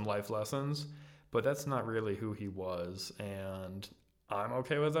here's some life lessons. But that's not really who he was, and I'm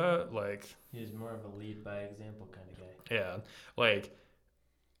okay with that. Like, he's more of a lead by example kind of guy. Yeah, like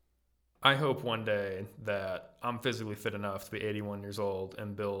I hope one day that I'm physically fit enough to be 81 years old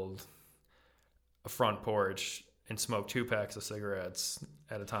and build a front porch and smoke 2 packs of cigarettes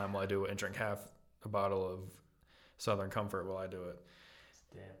at a time while I do it and drink half a bottle of Southern Comfort while I do it.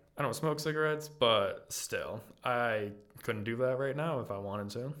 Damn. I don't smoke cigarettes, but still, I couldn't do that right now if I wanted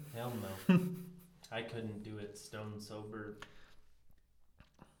to. Hell no. I couldn't do it stone sober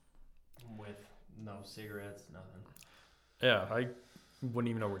with no cigarettes, nothing. Yeah, I wouldn't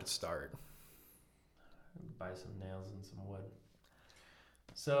even know where to start. Buy some nails and some wood.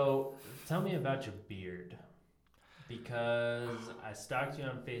 So, tell me about your beard. Because I stalked you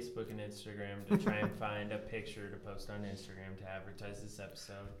on Facebook and Instagram to try and find a picture to post on Instagram to advertise this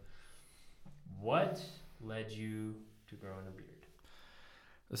episode. What led you to growing a beard?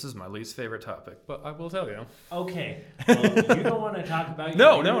 This is my least favorite topic, but I will tell you. Okay. Well, you don't want to talk about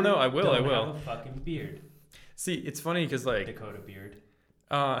your beard. No, I will. Don't have a fucking beard. See, it's funny because like Dakota beard.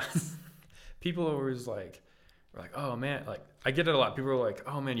 People always like, oh man, like I get it a lot. People are like,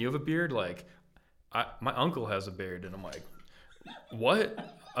 oh man, you have a beard? Like, my uncle has a beard, and I'm like,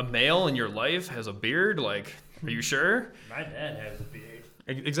 what? A male in your life has a beard? Like, are you sure? My dad has a beard.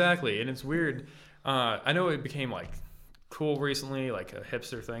 Exactly, and it's weird. I know it became like cool recently, like a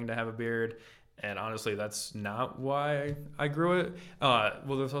hipster thing to have a beard, and honestly, that's not why I grew it.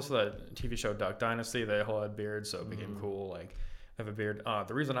 Well, there's also that TV show Duck Dynasty. They all had beards, so it became cool. Like, have a beard.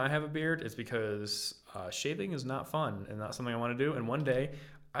 The reason I have a beard is because shaving is not fun and not something I want to do. And one day,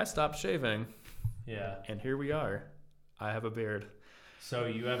 I stopped shaving. Yeah. And here we are. I have a beard. So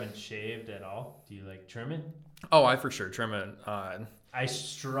you haven't shaved at all? Do you like trim it? Oh, I for sure trim it. I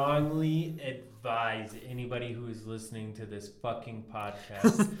strongly advise anybody who is listening to this fucking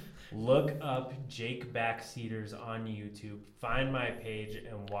podcast, look up Jake Backseaters on YouTube, find my page,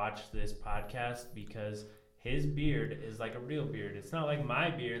 and watch this podcast because his beard is like a real beard. It's not like my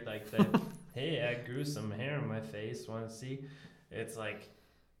beard, like the, hey, I grew some hair on my face, want to see? It's like,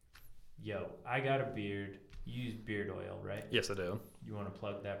 yo, I got a beard. You use beard oil, right? Yes, I do. You want to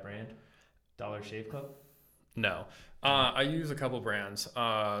plug that brand? Dollar Shave Club? No. I use a couple brands.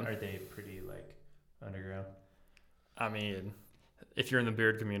 Are they pretty, like, underground? I mean, if you're in the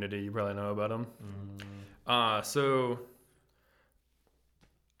beard community, you probably know about them. So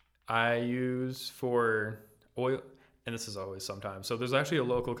I use for oil, and this is always sometimes. So there's actually a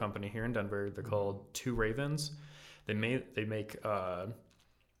local company here in Denver. They're called Two Ravens. They make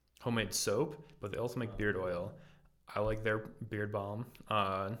homemade soap, but they also make beard oil. I like their beard balm.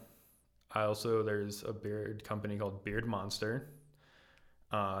 There's a beard company called Beard Monster.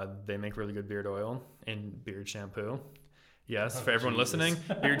 They make really good beard oil and beard shampoo. Yes, for everyone listening,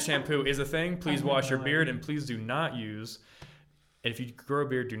 beard shampoo is a thing. Please wash your beard, and please do not use, and if you grow a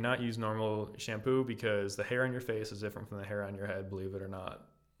beard, do not use normal shampoo because the hair on your face is different from the hair on your head, believe it or not.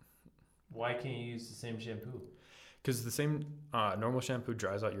 Why can't you use the same shampoo? Because the same normal shampoo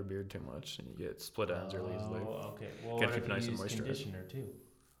dries out your beard too much, and you get split ends really easily. Oh, okay. Well, gotta keep it nice and moisturized. Conditioner too?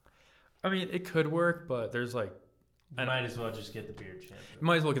 I mean, it could work, but there's like, you might as well just get the beard shampoo.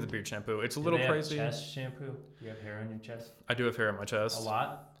 Might as well get the beard shampoo. It's a little pricey. Chest shampoo? Do you have hair on your chest? I do have hair on my chest. A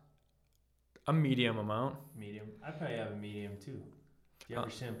lot? A medium amount. Medium. I probably have a medium too. Do you ever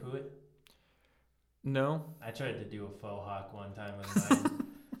shampoo it? No. I tried to do a faux hawk one time with mine.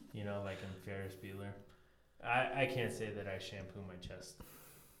 You know, like in Ferris Bueller. I can't say that I shampoo my chest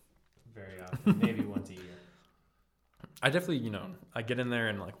very often. Maybe once a year. I definitely, I get in there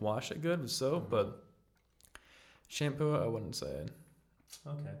and like wash it good with soap, but shampoo, I wouldn't say.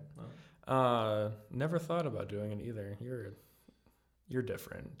 Okay. Well. Never thought about doing it either. You're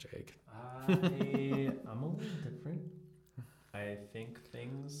different, Jake. I'm a little different. I think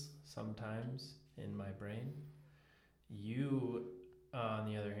things sometimes in my brain. You, on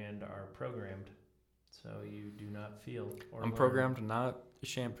the other hand, are programmed. So you do not feel or I'm programmed to not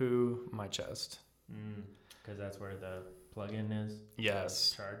shampoo my chest. Because that's where the plug-in is?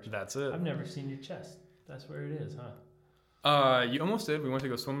 Yes. Charge? That's it. I've never seen your chest. That's where it is, huh? You almost did. We went to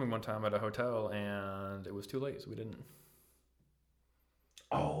go swimming one time at a hotel, and it was too late, so we didn't.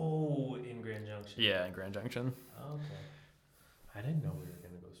 Oh, in Grand Junction. Yeah, in Grand Junction. Okay. I didn't know we were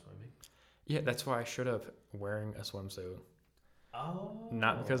going to go swimming. Yeah, that's why I showed up wearing a swimsuit. Oh.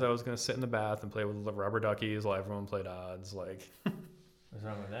 Not because I was going to sit in the bath and play with the rubber duckies while everyone played odds. Like, what's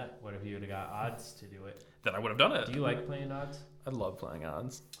wrong with that? What if you would have got odds to do it? then I would have done it. Do you like playing odds? I love playing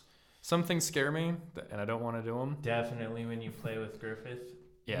odds. Some things scare me, and I don't want to do them. Definitely when you play with Griffith.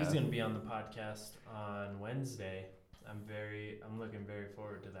 Yeah. He's going to be on the podcast on Wednesday. I'm looking very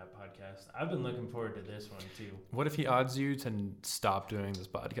forward to that podcast. I've been looking forward to this one too. What if he odds you to stop doing this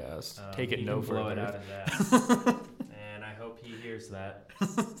podcast? Take it no further. Blow it out of that. And I hope he hears that.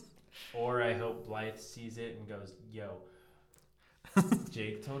 Or I hope Blythe sees it and goes, yo,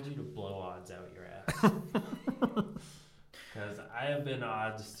 Jake told you to blow odds out your ass. Because I have been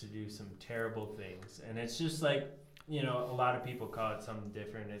odds to do some terrible things. And it's just like, a lot of people call it something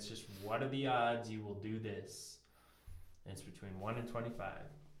different. It's just, what are the odds you will do this? And it's between 1 and 25.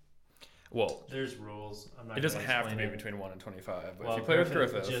 Well, there's rules. I'm not. It doesn't have to be between 1 and 25. But well, if you play with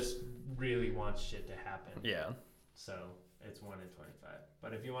Griffith, just really wants shit to happen. Yeah. So it's 1 and 25.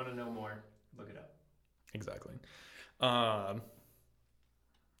 But if you want to know more, look it up. Exactly. What?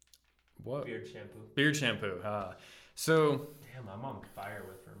 Beard shampoo. Beard shampoo. So. Damn, I'm on fire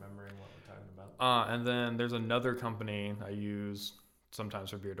with remembering what we're talking about. And then there's another company I use sometimes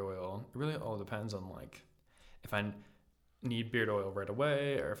for beard oil. It really all depends on like if I need beard oil right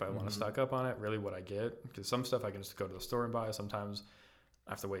away or if I want to stock up on it, really what I get. Because some stuff I can just go to the store and buy. Sometimes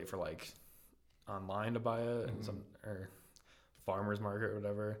I have to wait for like online to buy it and or farmer's market or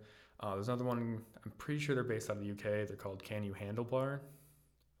whatever. There's another one, I'm pretty sure they're based out of the UK. They're called Can You Handle Bar?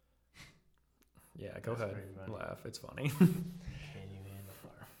 Yeah, go ahead. Laugh. It's funny. Can You Handle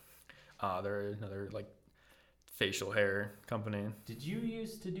Bar? They're another like facial hair company. Did you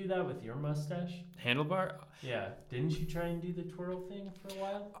used to do that with your mustache? Handlebar? Yeah. Didn't you try and do the twirl thing for a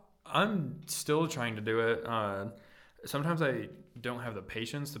while? I'm still trying to do it. Sometimes I don't have the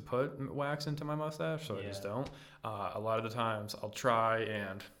patience to put wax into my mustache, so I just don't. A lot of the times I'll try,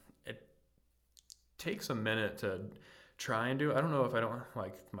 and it takes a minute to try and do. I don't know if I don't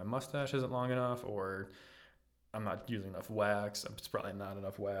like my mustache isn't long enough, or I'm not using enough wax. It's probably not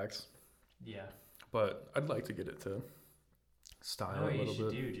enough wax. Yeah. But I'd like to get it to style a little bit.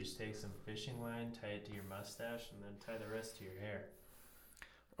 What you should do, just take some fishing line, tie it to your mustache, and then tie the rest to your hair.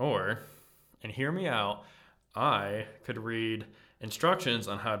 Or, and hear me out, I could read instructions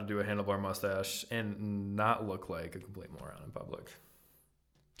on how to do a handlebar mustache and not look like a complete moron in public.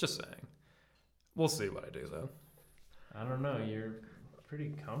 Just saying. We'll see what I do, though. I don't know. You're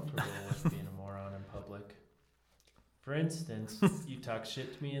pretty comfortable with being a moron in public. For instance, you talk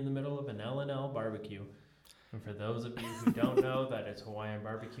shit to me in the middle of an L&L barbecue. And for those of you who don't know, that it's Hawaiian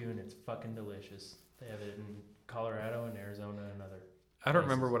barbecue and it's fucking delicious. They have it in Colorado and Arizona and other I don't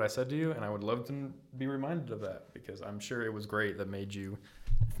remember what I said to you, and I would love to be reminded of that because I'm sure it was great that made you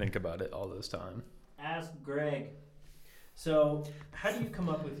think about it all this time. Ask Greg. So, how do you come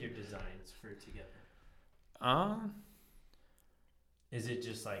up with your designs for Together? Is it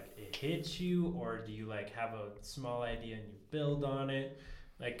just like it hits you, or do you like have a small idea and you build on it?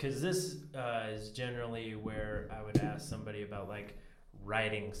 Like, because this is generally where I would ask somebody about like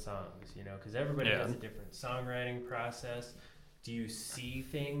writing songs, because everybody has a different songwriting process. Do you see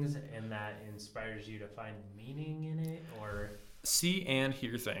things and that inspires you to find meaning in it, or? See and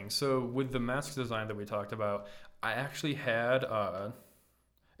hear things. So with the mask design that we talked about, I actually had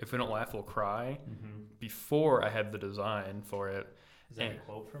If We Don't Laugh, We'll Cry before I had the design for it. Is that a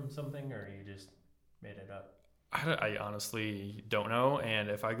quote from something, or you just made it up? I honestly don't know, and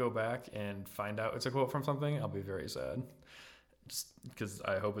if I go back and find out it's a quote from something, I'll be very sad, just because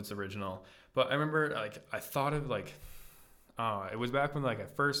I hope it's original. But I remember, I thought of, it was back when, I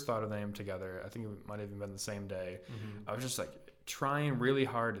first thought of the name Together. I think it might have even been the same day. I was just, trying really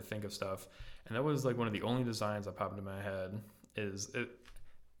hard to think of stuff, and that was, one of the only designs that popped into my head.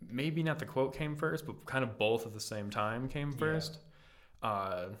 Maybe not the quote came first, but kind of both at the same time came first.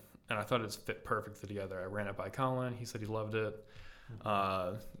 And I thought it fit perfectly together. I ran it by Colin. He said he loved it.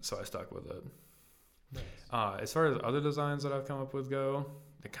 So I stuck with it. Nice. As far as other designs that I've come up with go,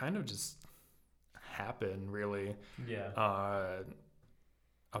 they kind of just happen, really. Yeah.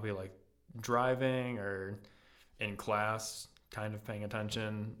 I'll be driving or in class, kind of paying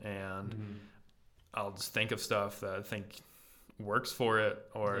attention, and I'll just think of stuff that I think works for it,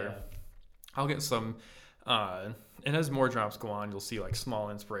 or I'll get some... and as more drops go on, you'll see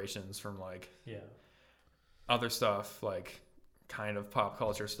small inspirations from other stuff, kind of pop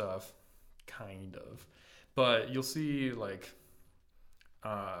culture stuff, but you'll see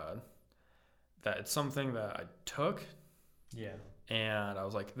that it's something that I took, and I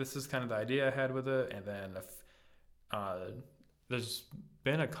was this is kind of the idea I had with it, and then there's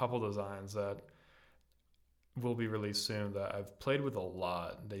been a couple designs that will be released soon that I've played with a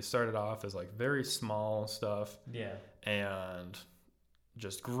lot. They started off as like very small stuff. Yeah. And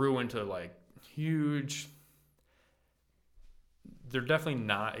just grew into like huge. They're definitely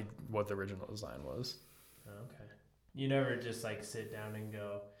not what the original design was. Okay. You never just like sit down and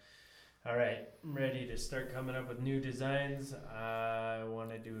go, all right, I'm ready to start coming up with new designs. I want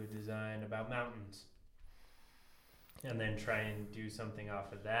to do a design about mountains. And then try and do something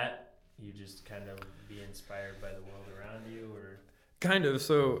off of that. You just kind of be inspired by the world around you, or? Kind of.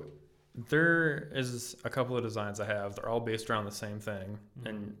 So there is a couple of designs I have. They're all based around the same thing,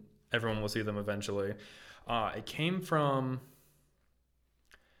 and everyone will see them eventually. It came from.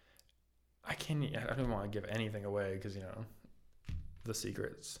 I don't want to give anything away because the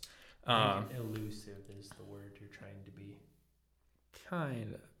secrets. Elusive is the word you're trying to be.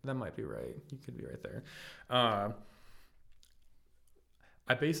 Kind of. That might be right. You could be right there.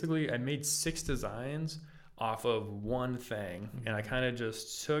 I made 6 designs off of one thing, and I kind of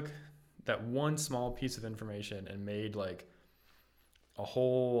just took that one small piece of information and made like a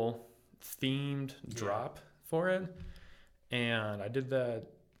whole themed drop for it. And I did that.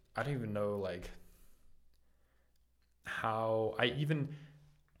 I don't even know like how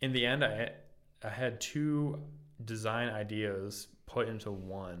in the end I had 2 design ideas put into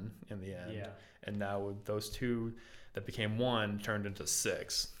one in the end. Yeah. And now with those 2 that became 1 turned into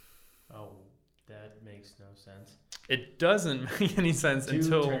 6. Oh, that makes no sense. It doesn't make any sense 2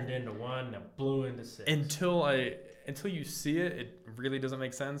 until turned into 1, that blew into 6. Until you see it, it really doesn't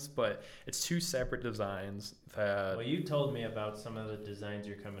make sense. But it's 2 separate designs that. Well, you told me about some of the designs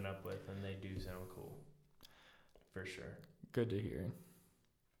you're coming up with, and they do sound cool, for sure. Good to hear.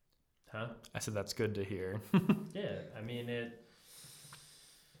 Huh? I said that's good to hear. Yeah, I mean it.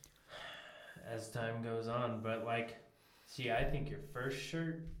 As time goes on, but like, see, I think your first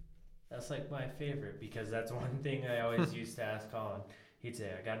shirt, that's like my favorite, because that's one thing I always used to ask Colin. He'd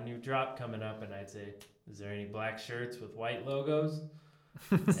say, I got a new drop coming up, and I'd say, is there any black shirts with white logos?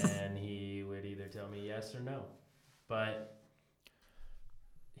 And he would either tell me yes or no. But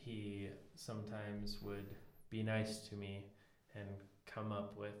he sometimes would be nice to me and come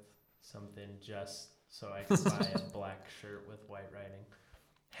up with something just so I could buy a black shirt with white writing.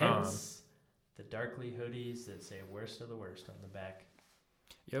 Hence the Darkly hoodies that say worst of the worst on the back.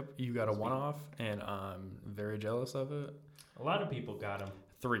 Yep, you got a one-off, and I'm very jealous of it. A lot of people got them.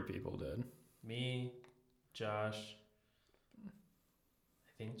 3 people did. Me, Josh. I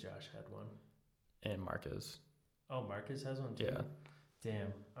think Josh had one. And Marcus. Oh, Marcus has one too? Yeah.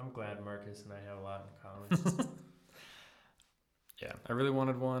 Damn, I'm glad Marcus and I have a lot in common. Yeah, I really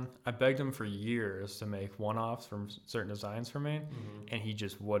wanted one. I begged him for years to make one-offs from certain designs for me, and he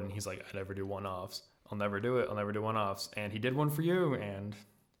just wouldn't. He's like, I never do one-offs. I'll never do it. I'll never do one-offs. And he did one for you, and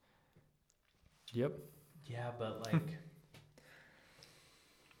yep. Yeah, but like...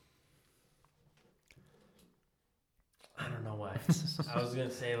 I don't know why. I was going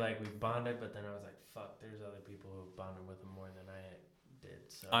to say like we bonded, but then I was like, fuck, there's other people who bonded with him more than I did.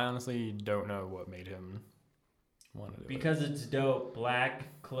 So I honestly don't know what made him want to do because it's dope.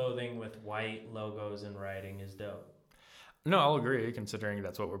 Black clothing with white logos and writing is dope. No, I'll agree, considering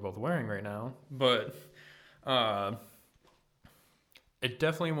that's what we're both wearing right now. But it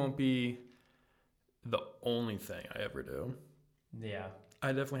definitely won't be the only thing I ever do. Yeah.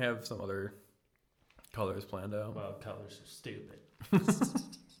 I definitely have some other colors planned out. Well, colors are stupid. I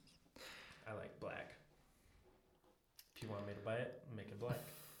like black. If you want me to buy it, make it black.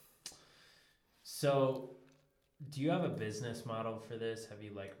 So, do you have a business model for this? Have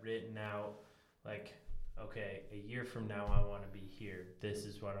you like written out like, okay, a year from now I want to be here. This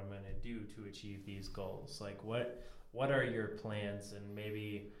is what I'm going to do to achieve these goals. Like what are your plans? And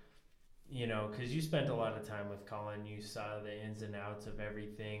maybe, you know, because you spent a lot of time with Colin, you saw the ins and outs of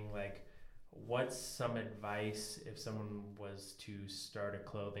everything. Like, what's some advice if someone was to start a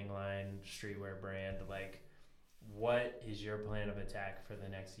clothing line, streetwear brand? Like, what is your plan of attack for the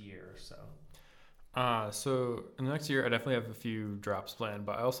next year or so? So in the next year, I definitely have a few drops planned,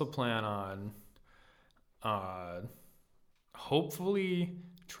 but I also plan on hopefully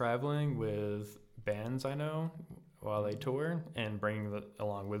traveling with bands I know while they tour and bringing them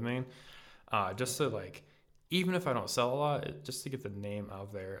along with me, just to like, even if I don't sell a lot, just to get the name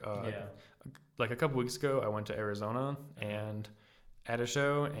out there. Like a couple weeks ago, I went to Arizona and at a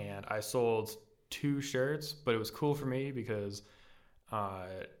show, and I sold 2 shirts, but it was cool for me because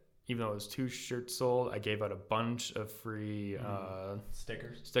even though it was 2 shirts sold, I gave out a bunch of free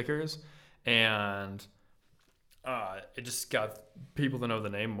stickers, and it just got people to know the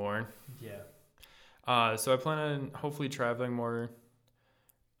name more. Yeah. So I plan on hopefully traveling more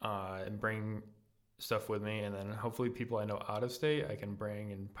and bring stuff with me, and then hopefully people I know out of state I can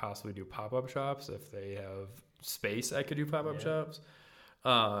bring and possibly do pop-up shops if they have space. I could do pop-up shops.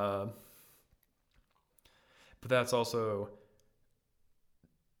 But that's also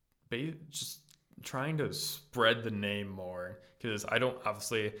just trying to spread the name more, because I don't,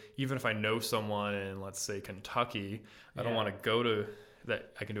 obviously, even if I know someone in, let's say, Kentucky, I don't want to go to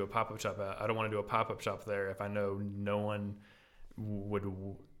that I can do a pop-up shop at. I don't want to do a pop-up shop there if I know no one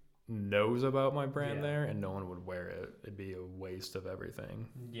knows about my brand there and no one would wear it. It'd be a waste of everything.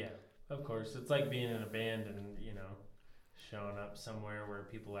 Yeah, of course. It's like being in a band and, showing up somewhere where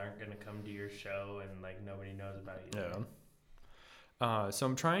people aren't going to come to your show and, like, nobody knows about you. Yeah. So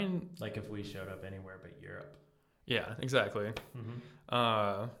I'm trying... Like if we showed up anywhere but Europe. Yeah, exactly.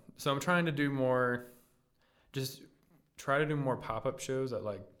 Mm-hmm. So I'm trying to do more... Just try to do more pop-up shows at,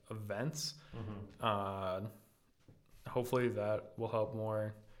 like, events. Mm-hmm. Hopefully that will help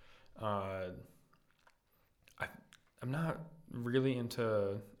more. I'm not really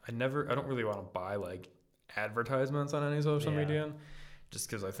into... I don't really want to buy, like, advertisements on any social media, just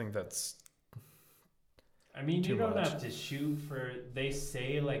because I think that's... I mean, you don't have to shoot for... They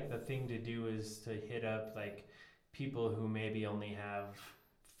say, like, the thing to do is to hit up, like, people who maybe only have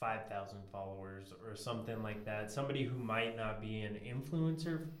 5,000 followers or something like that. Somebody who might not be an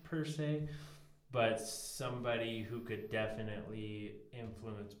influencer per se, but somebody who could definitely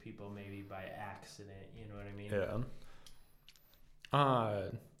influence people maybe by accident. You know what I mean? Yeah.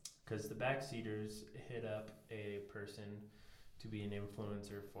 Because the Backseaters hit up a person to be an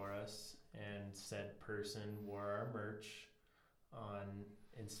influencer for us, and said person wore our merch on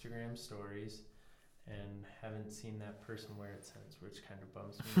Instagram stories, and haven't seen that person wear it since, which kind of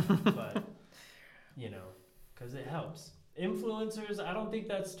bums me out. But, because it helps. Influencers, I don't think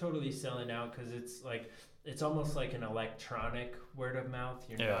that's totally selling out, because it's like, it's almost like an electronic word of mouth.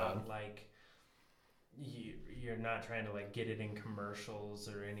 You're not like... You're not trying to like get it in commercials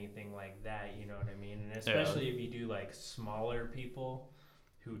or anything like that, you know what I mean? And especially if you do like smaller people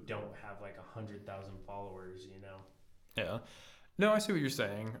who don't have like 100,000 followers, Yeah. No, I see what you're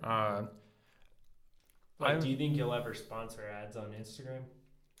saying. Do you think you'll ever sponsor ads on Instagram?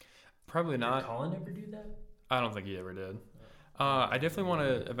 Probably not. Did Colin ever do that? I don't think he ever did. I definitely want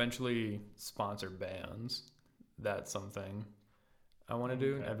to eventually sponsor bands. That's something I want to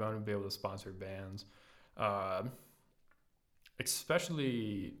do. I want to be able to sponsor bands.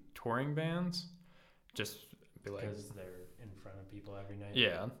 Especially touring bands, just be like, because they're in front of people every night.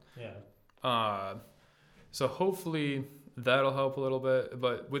 Yeah. So hopefully that'll help a little bit,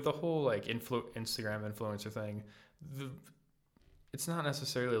 but with the whole like Instagram influencer thing, it's not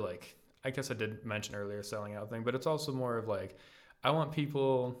necessarily like, I guess I did mention earlier selling out thing, but it's also more of like, I want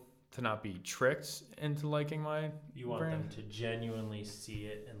people to not be tricked into liking my You want brand. them to genuinely see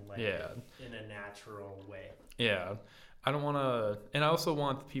it and like it in a natural way. Yeah. I don't want to... And I also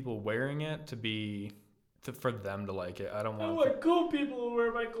want the people wearing it to be... for them to like it. I want cool people who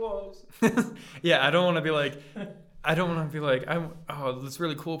wear my clothes. Yeah, I don't want to be like... this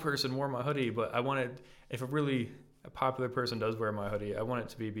really cool person wore my hoodie, but I want it... If a really popular person does wear my hoodie, I want it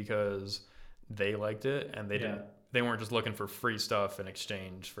to be because they liked it and they didn't... They weren't just looking for free stuff in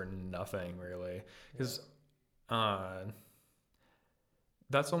exchange for nothing, really. Because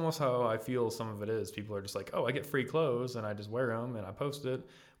that's almost how I feel some of it is. People are just like, oh, I get free clothes and I just wear them and I post it,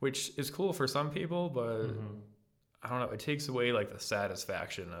 which is cool for some people, but I don't know. It takes away like the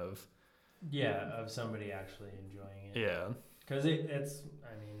satisfaction of... Yeah, of somebody actually enjoying it. Yeah. Because it's,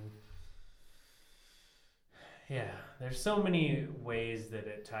 I mean... Yeah, there's so many ways that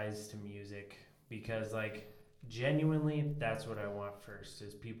it ties to music, because like... Genuinely, that's what I want first,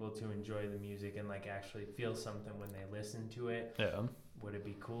 is people to enjoy the music and like actually feel something when they listen to it. Yeah. Would it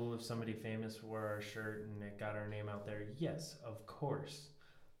be cool if somebody famous wore our shirt and it got our name out there? Yes, of course.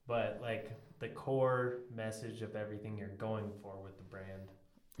 But like the core message of everything you're going for with the brand,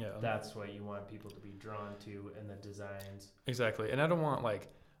 that's what you want people to be drawn to, and the designs. Exactly. And I don't want like,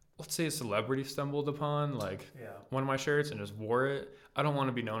 let's say a celebrity stumbled upon like one of my shirts and just wore it. I don't want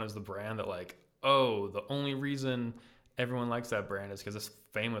to be known as the brand that like, oh, the only reason everyone likes that brand is because this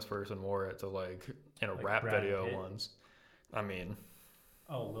famous person wore it to like in a rap video once. I mean,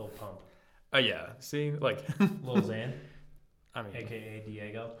 Lil Pump. Yeah. See, like Lil Xan. I mean, AKA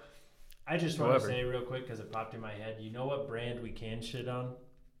Diego. I just want to say real quick, because it popped in my head. You know what brand we can shit on?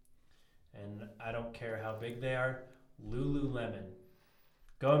 And I don't care how big they are. Lululemon.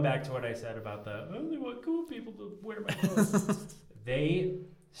 Going back to what I said about they want cool people to wear my clothes. They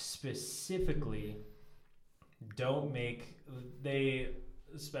specifically they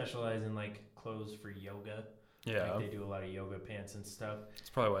specialize in like clothes for yoga. Yeah. Like they do a lot of yoga pants and stuff. That's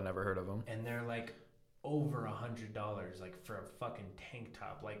probably why I never heard of them. And they're like over $100 like for a fucking tank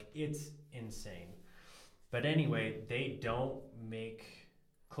top. Like it's insane. But anyway, they don't make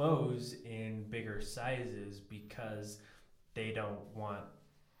clothes in bigger sizes because they don't want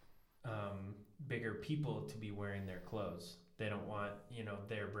bigger people to be wearing their clothes. They don't want, you know,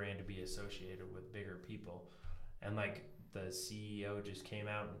 their brand to be associated with bigger people. And like the CEO just came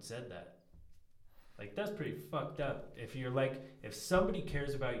out and said that. Like that's pretty fucked up. If you're like, if somebody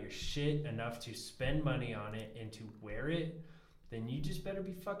cares about your shit enough to spend money on it and to wear it, then you just better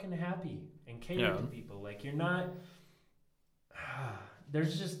be fucking happy and cater to people. Like you're not,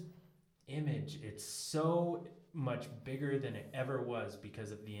 there's just image. It's so much bigger than it ever was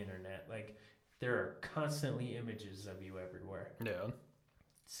because of the internet. Like there are constantly images of you everywhere. Yeah.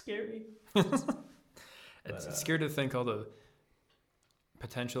 It's scary. It's scary to think all the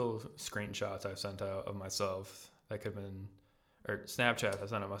potential screenshots I've sent out of myself that could have been, or Snapchat I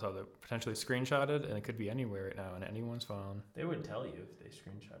sent out myself that potentially screenshotted, and it could be anywhere right now on anyone's phone. They would tell you if they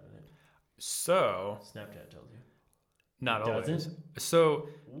screenshotted it. So Snapchat tells you. Not it always. Doesn't? So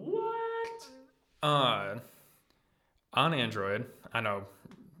what? On Android, I know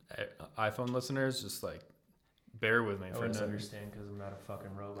iPhone listeners just like bear with me for a wouldn't second. understand because I'm not a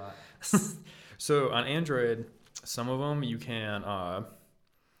fucking robot. So on Android, some of them you can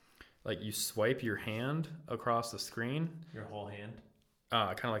like you swipe your hand across the screen. Your whole hand?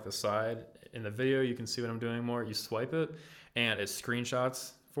 Kind of like the side. In the video, you can see what I'm doing more. You swipe it, and it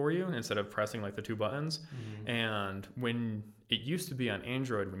screenshots for you instead of pressing like the two buttons. Mm-hmm. And when it used to be on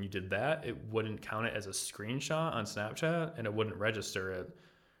Android, when you did that, it wouldn't count it as a screenshot on Snapchat, and it wouldn't register it,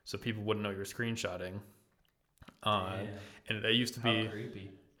 so people wouldn't know you're screenshotting. And it used to be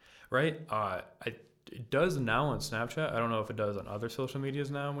creepy, right? It does now on Snapchat. I don't know if it does on other social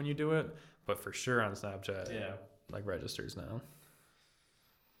medias now when you do it, but for sure on Snapchat, like registers now.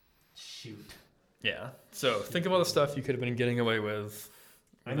 Shoot. Yeah. So think of all the stuff you could have been getting away with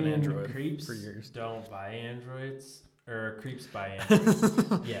an Android creeps for years. Don't buy Androids, or creeps buy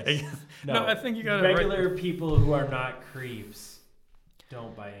Androids. Yes. No, I think you got regular people who are not creeps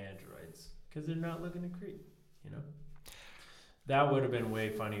don't buy Androids because they're not looking to creep. You know. That would have been way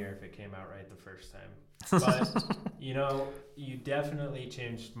funnier if it came out right the first time. But, you know, you definitely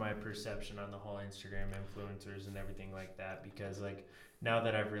changed my perception on the whole Instagram influencers and everything like that, because, like, now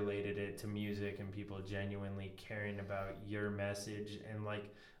that I've related it to music and people genuinely caring about your message and,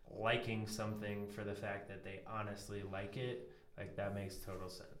 like, liking something for the fact that they honestly like it, like, that makes total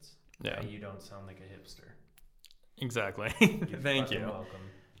sense. Yeah. You don't sound like a hipster. Exactly. Thank you. Welcome.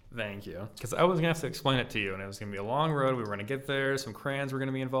 Thank you. Because I was going to have to explain it to you, and it was going to be a long road. We were going to get there. Some crayons were going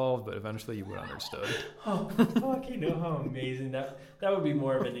to be involved, but eventually you would have understood. Oh, fuck, you know how amazing that would be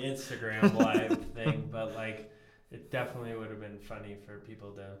more of an Instagram live thing, but, like, it definitely would have been funny for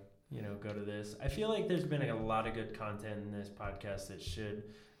people to, you know, go to this. I feel like there's been a lot of good content in this podcast that should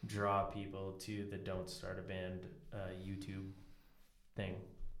draw people to the Don't Start a Band YouTube thing.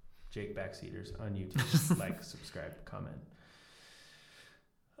 Jake Backseaters on YouTube. Like, subscribe, comment.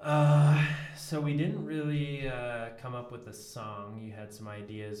 So we didn't really come up with a song. You had some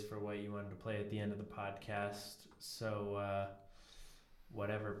ideas for what you wanted to play at the end of the podcast. So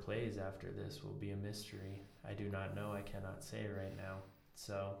whatever plays after this will be a mystery. I do not know. I cannot say right now.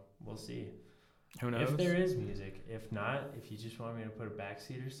 So we'll see. Who knows? If there is music. If not, if you just want me to put a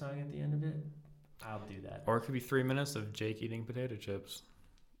Backseater song at the end of it, I'll do that. Or it could be 3 minutes of Jake eating potato chips.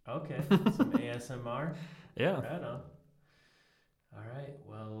 Okay. Some ASMR? Yeah. Right on. All right.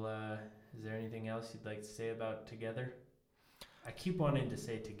 Well, is there anything else you'd like to say about Together? I keep wanting to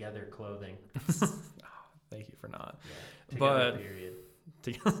say Together Clothing. Thank you for not. Yeah, together, period.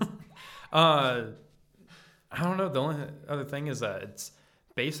 I don't know. The only other thing is that it's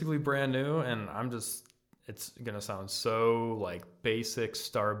basically brand new, and it's going to sound so like basic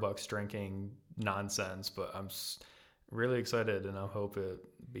Starbucks drinking nonsense, but I'm really excited, and I hope it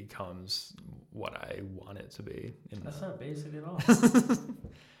becomes what I want it to be. That's not basic at all.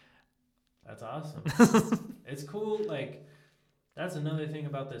 That's awesome. It's cool. Like, that's another thing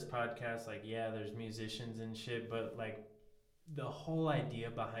about this podcast. Like, yeah, there's musicians and shit, but like the whole idea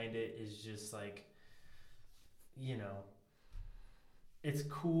behind it is just like, you know, it's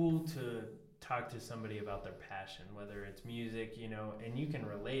cool to talk to somebody about their passion, whether it's music, you know, and you can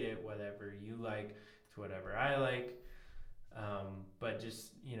relate it, whatever you like to whatever I like. But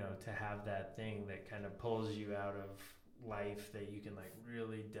just, you know, to have that thing that kind of pulls you out of life that you can like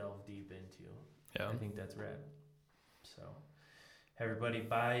really delve deep into. Yeah. I think that's rad. So everybody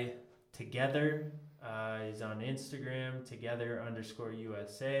buy Together. Is on Instagram,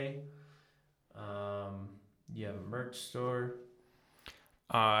 Together_USA. You have a merch store.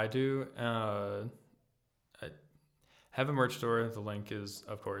 I do. I have a merch store. The link is,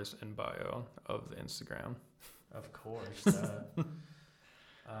 of course, in bio of the Instagram. Of course.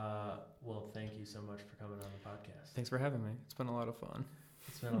 Well, thank you so much for coming on the podcast. Thanks for having me. It's been a lot of fun.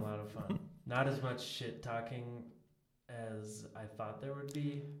 It's been a lot of fun. Not as much shit talking as I thought there would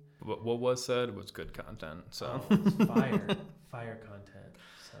be. But what was said was good content. So it's fire content.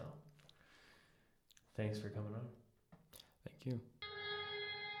 So thanks for coming on. Thank you.